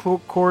screws up a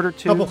chord or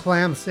two. Couple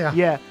clams,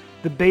 Yeah.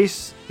 The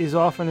bass is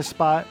off in a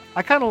spot.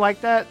 I kind of like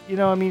that,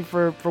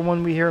 for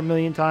when we hear a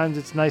million times,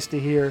 it's nice to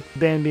hear the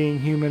band being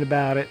human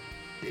about it.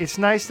 It's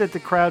nice that the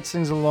crowd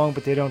sings along,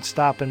 but they don't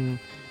stop and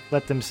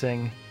let them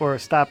sing, or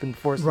stop and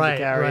force them to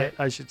carry it,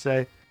 I should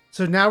say.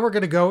 So now we're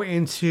going to go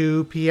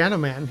into Piano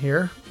Man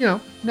here.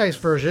 Nice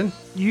version.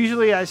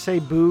 Usually I say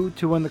boo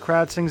to when the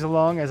crowd sings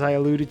along, as I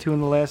alluded to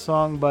in the last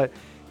song, but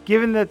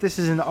given that this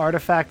is an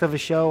artifact of a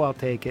show, I'll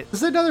take it.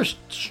 This is another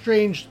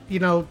strange,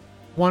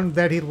 one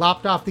that he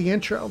lopped off the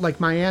intro,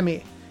 like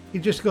Miami. He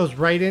just goes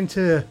right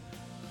into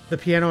the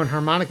piano and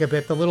harmonica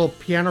bit, the little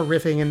piano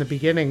riffing in the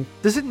beginning.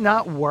 Does it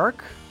not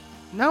work?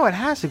 No, it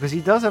has to, because he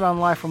does it on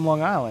Live from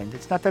Long Island.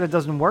 It's not that it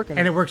doesn't work.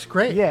 And it works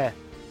great. Yeah.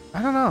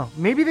 I don't know.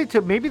 Maybe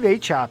they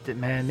chopped it,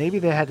 man. Maybe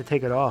they had to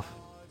take it off.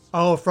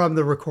 Oh, from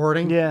the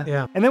recording?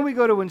 Yeah. And then we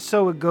go to And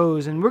So It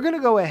Goes, and we're going to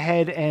go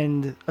ahead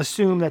and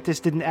assume that this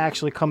didn't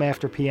actually come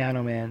after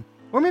Piano Man.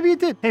 Or maybe it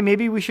did. Hey,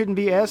 maybe we shouldn't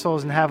be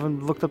assholes and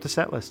haven't looked up the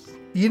set list.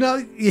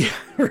 Yeah,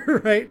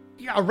 right.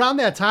 Yeah, around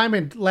that time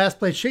in Last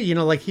Place Shit,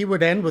 like he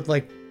would end with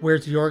like,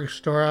 Where's the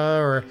Orchestra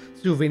or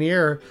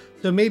Souvenir.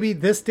 So maybe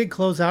this did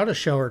close out a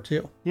show or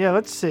two. Yeah,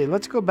 let's see.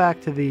 Let's go back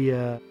to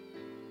the...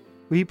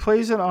 he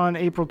plays it on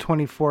April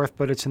 24th,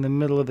 but it's in the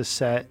middle of the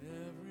set.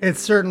 It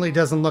certainly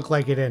doesn't look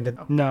like it ended.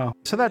 No.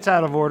 So that's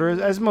out of order,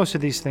 as most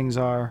of these things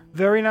are.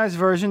 Very nice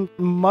version.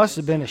 Must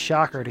have been a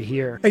shocker to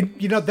hear. And,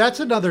 that's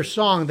another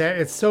song that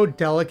it's so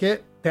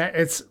delicate that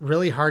it's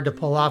really hard to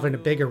pull off in a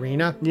big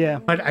arena. Yeah.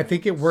 But I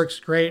think it works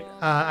great.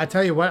 I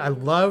tell you what, I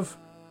love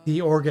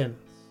the organ.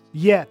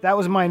 Yeah, that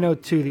was my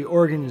note too. The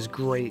organ is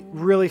great.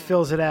 Really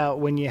fills it out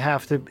when you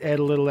have to add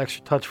a little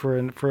extra touch for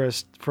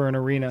an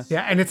arena.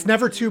 Yeah, and it's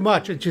never too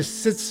much. It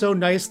just sits so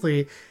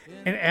nicely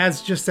and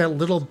adds just that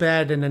little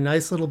bed and a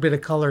nice little bit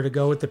of color to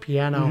go with the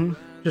piano.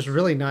 Just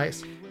really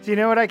nice. So you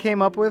know what I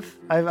came up with?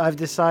 I've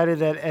decided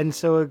that And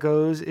So It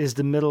Goes is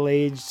the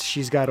middle-aged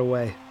She's Got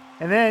Away.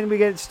 And then we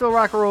get Still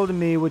Rock and Roll to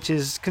Me, which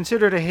is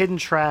considered a hidden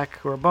track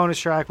or a bonus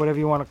track, whatever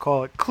you want to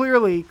call it.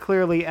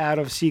 Clearly out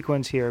of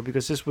sequence here,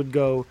 because this would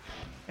go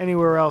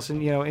anywhere else.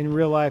 And in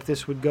real life,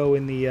 this would go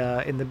in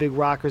the big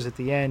rockers at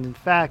the end. In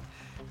fact,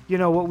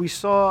 what we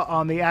saw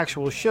on the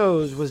actual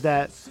shows was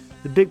that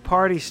the big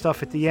party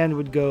stuff at the end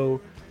would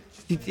go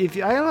If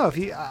I don't know if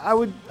you, I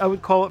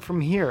would call it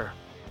From Here.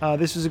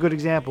 This was a good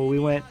example. We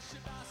went,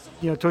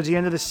 towards the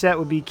end of the set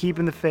would be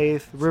Keeping the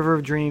Faith, River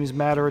of Dreams,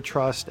 Matter of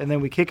Trust, and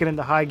then we kick it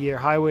into high gear,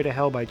 Highway to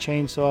Hell by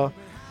Chainsaw.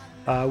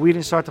 We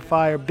Didn't Start the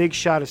Fire, Big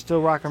Shot is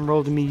Still Rock and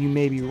Roll to Me, You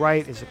May Be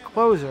Right is a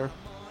closer.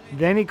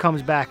 Then he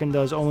comes back and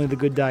does Only the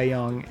Good Die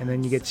Young, and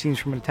then you get Scenes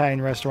from an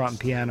Italian Restaurant and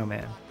Piano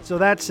Man. So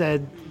that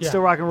said, Still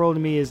Rock and Roll to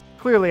Me is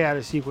clearly out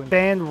of sequence.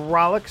 Band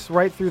rollicks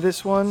right through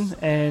this one,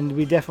 and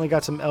we definitely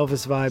got some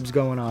Elvis vibes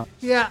going on.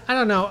 Yeah, I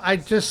don't know.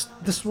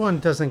 This one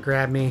doesn't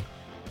grab me.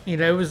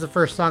 It was the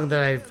first song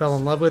that I fell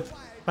in love with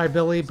by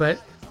Billy,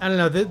 but I don't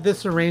know.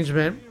 This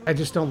arrangement, I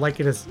just don't like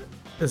it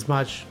as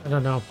much. I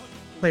don't know.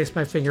 Place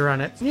my finger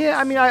on it. Yeah,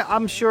 I mean,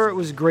 I'm sure it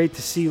was great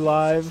to see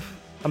live.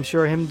 I'm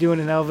sure him doing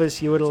an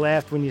Elvis, you would have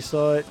laughed when you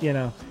saw it,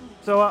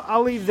 So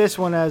I'll leave this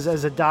one as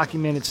a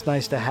document it's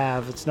nice to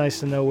have. It's nice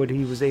to know what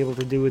he was able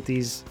to do with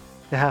these,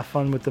 to have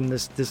fun with them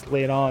this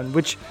late on,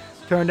 which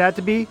turned out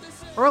to be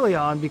early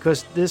on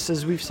because this,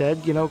 as we've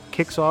said,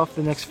 kicks off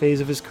the next phase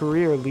of his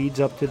career, leads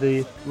up to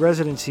the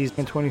residencies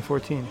in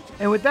 2014.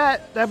 And with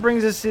that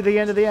brings us to the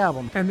end of the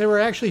album. And there were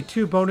actually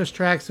 2 bonus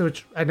tracks,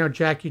 which I know,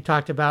 Jack, you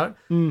talked about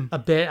a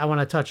bit. I want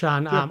to touch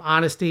on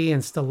Honesty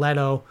and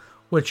Stiletto,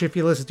 which if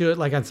you listen to it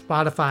like on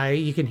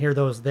Spotify, you can hear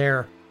those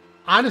there.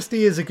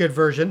 Honesty is a good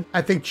version.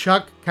 I think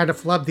Chuck kind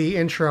of flubbed the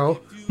intro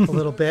a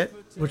little bit,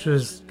 which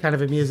was kind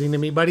of amusing to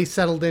me, but he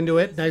settled into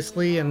it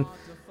nicely and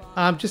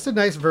just a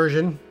nice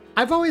version.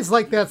 I've always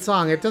liked that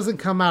song. It doesn't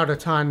come out a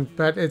ton,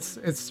 but it's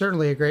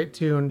certainly a great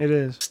tune. It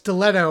is.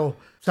 Stiletto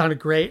sounded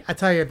great. I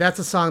tell you, that's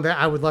a song that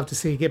I would love to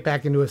see get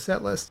back into a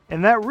set list.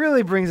 And that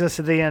really brings us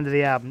to the end of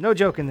the album. No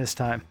joking this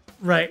time.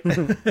 Right.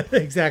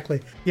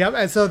 Exactly. Yep.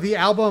 And so the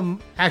album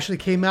actually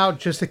came out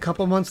just a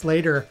couple months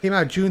later. Came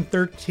out June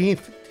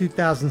 13th,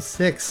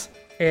 2006.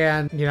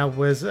 And,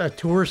 was a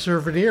tour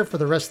souvenir for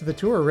the rest of the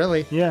tour,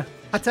 really. Yeah.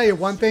 I'll tell you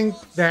one thing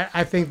that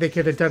I think they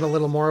could have done a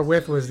little more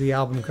with was the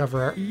album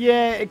cover art.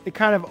 Yeah, it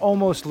kind of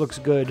almost looks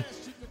good.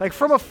 Like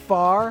from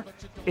afar,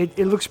 it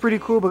looks pretty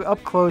cool, but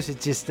up close,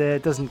 it just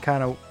it doesn't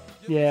kind of,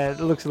 it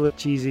looks a little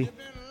cheesy.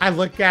 I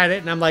look at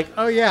it and I'm like,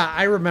 oh yeah,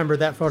 I remember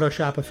that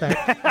Photoshop effect.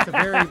 It's a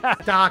very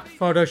stock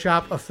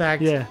Photoshop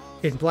effect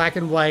in black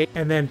and white,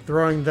 and then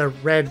throwing the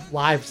red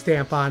live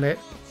stamp on it.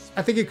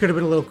 I think it could have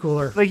been a little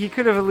cooler. Like you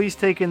could have at least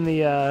taken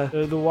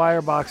the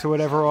wire box or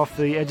whatever off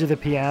the edge of the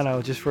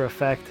piano just for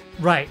effect.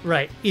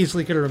 Right.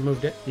 Easily could have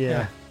removed it.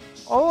 Yeah.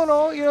 All in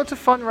all, it's a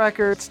fun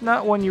record. It's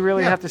not one you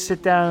really have to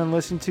sit down and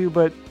listen to,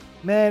 but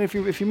man, if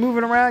you're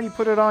moving around, you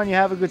put it on, you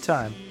have a good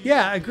time.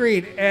 Yeah,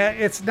 agreed.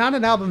 It's not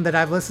an album that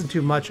I've listened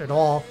to much at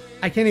all.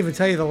 I can't even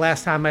tell you the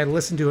last time I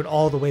listened to it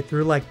all the way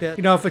through like this.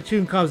 If a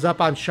tune comes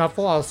up on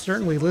shuffle, I'll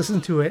certainly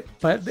listen to it.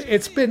 But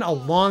it's been a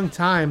long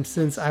time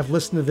since I've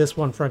listened to this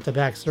one front to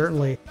back,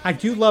 certainly. I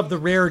do love the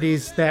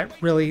rarities that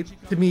really,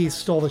 to me,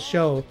 stole the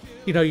show.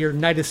 Your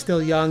Night is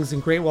Still Young's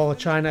and Great Wall of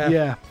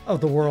China of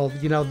the world.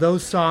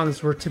 Those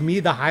songs were, to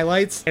me, the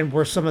highlights and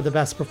were some of the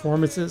best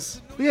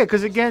performances. Yeah,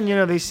 because again,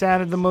 they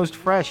sounded the most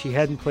fresh. He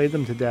hadn't played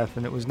them to death,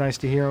 and it was nice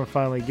to hear him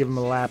finally give him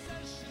a lap.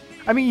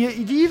 I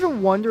mean, do you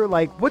even wonder,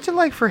 what's it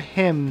like for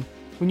him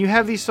when you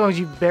have these songs,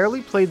 you've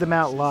barely played them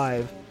out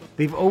live,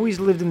 they've always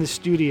lived in the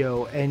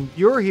studio, and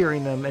you're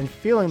hearing them and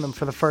feeling them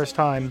for the first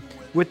time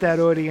with that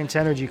audience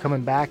energy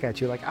coming back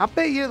at you? I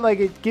bet you,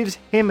 it gives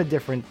him a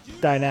different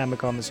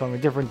dynamic on the song, a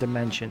different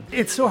dimension.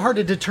 It's so hard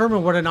to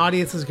determine what an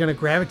audience is going to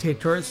gravitate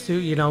towards,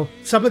 too.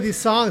 Some of these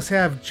songs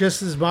have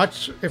just as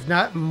much, if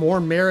not more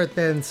merit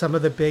than some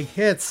of the big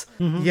hits.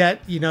 Mm-hmm.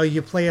 Yet,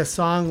 you play a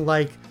song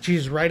like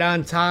She's Right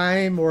on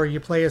Time, or you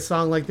play a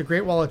song like The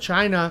Great Wall of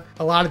China,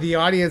 a lot of the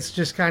audience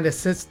just kind of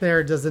sits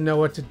there, doesn't know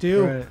what to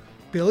do. Right.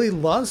 Billy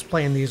loves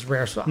playing these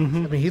rare songs.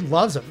 Mm-hmm. I mean, he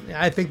loves them.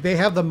 I think they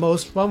have the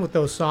most fun with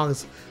those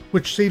songs,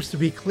 which seems to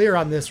be clear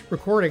on this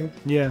recording.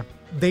 Yeah.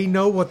 They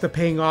know what the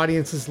paying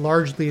audience is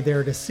largely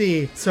there to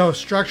see. So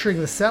structuring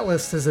the set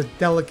list is a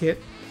delicate...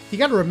 You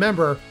got to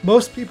remember,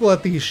 most people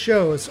at these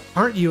shows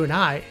aren't you and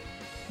I.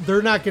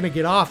 They're not going to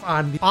get off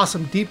on the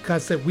awesome deep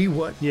cuts that we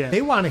would. Yeah.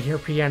 They want to hear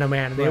Piano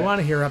Man, and they want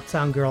to hear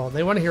Uptown Girl, and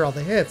they want to hear all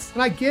the hits.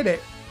 And I get it,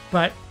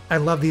 but I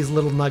love these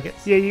little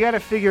nuggets. Yeah, you got to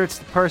figure it's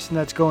the person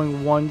that's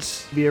going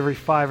once every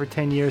 5 or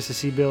 10 years to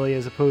see Billy,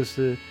 as opposed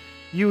to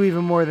you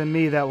even more than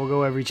me that will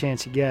go every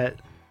chance you get.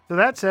 So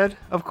that said,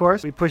 of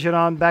course, we push it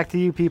on back to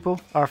you people,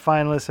 our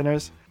fine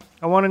listeners.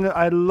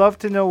 I'd love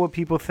to know what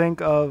people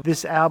think of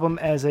this album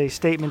as a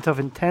statement of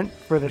intent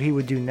for that he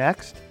would do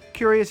next.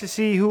 Curious to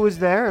see who was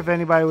there, if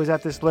anybody was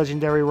at this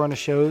legendary run of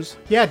shows.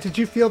 Yeah, did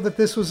you feel that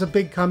this was a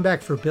big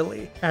comeback for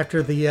Billy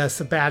after the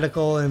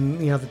sabbatical and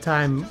the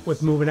time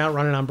with moving out,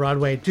 running on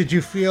Broadway? Did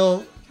you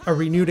feel a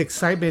renewed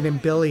excitement in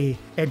Billy,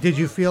 and did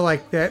you feel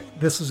like that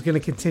this was going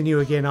to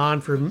continue again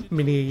on for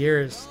many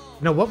years?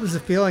 What was the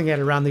feeling at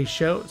around these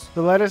shows?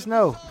 So let us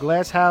know.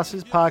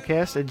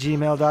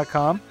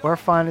 glasshousespodcast@gmail.com, or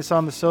find us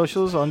on the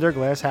socials under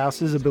Glass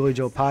Houses, a Billy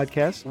Joel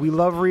podcast. We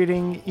love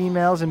reading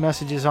emails and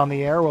messages on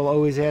the air. We'll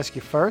always ask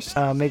you first.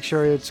 Make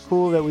sure it's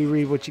cool that we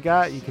read what you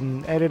got. You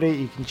can edit it,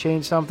 you can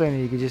change something, and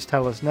you can just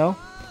tell us no.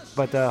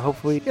 But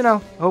hopefully,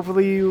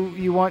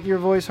 you want your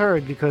voice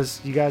heard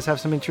because you guys have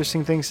some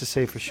interesting things to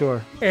say for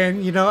sure.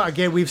 And,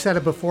 again, we've said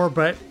it before,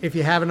 but if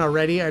you haven't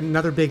already,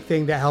 another big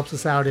thing that helps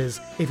us out is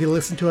if you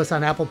listen to us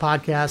on Apple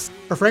Podcasts,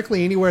 or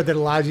frankly, anywhere that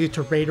allows you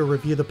to rate or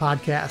review the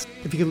podcast.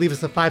 If you could leave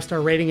us a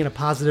 5-star rating and a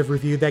positive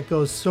review, that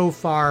goes so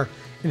far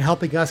in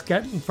helping us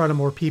get in front of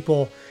more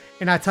people.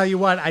 And I tell you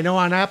what, I know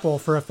on Apple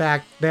for a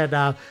fact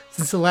that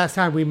since the last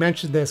time we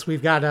mentioned this,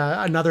 we've got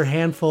another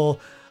handful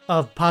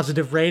of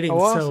positive ratings.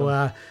 Oh,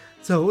 awesome.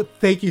 So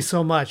thank you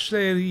so much.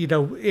 You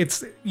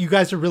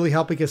guys are really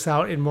helping us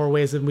out in more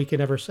ways than we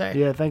can ever say.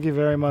 Yeah, thank you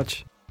very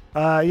much.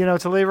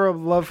 It's a labor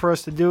of love for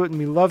us to do it, and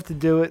we love to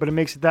do it, but it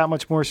makes it that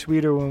much more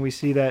sweeter when we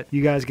see that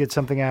you guys get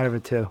something out of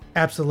it too.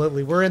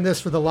 Absolutely. We're in this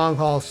for the long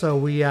haul, so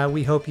we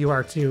hope you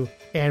are too.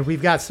 And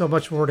we've got so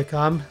much more to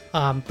come.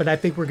 But I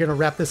think we're going to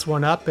wrap this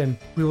one up, and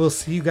we will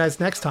see you guys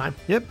next time.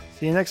 Yep.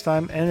 See you next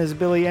time. And as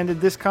Billy ended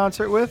this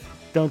concert with,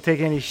 don't take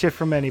any shit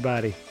from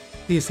anybody.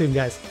 See you soon,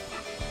 guys.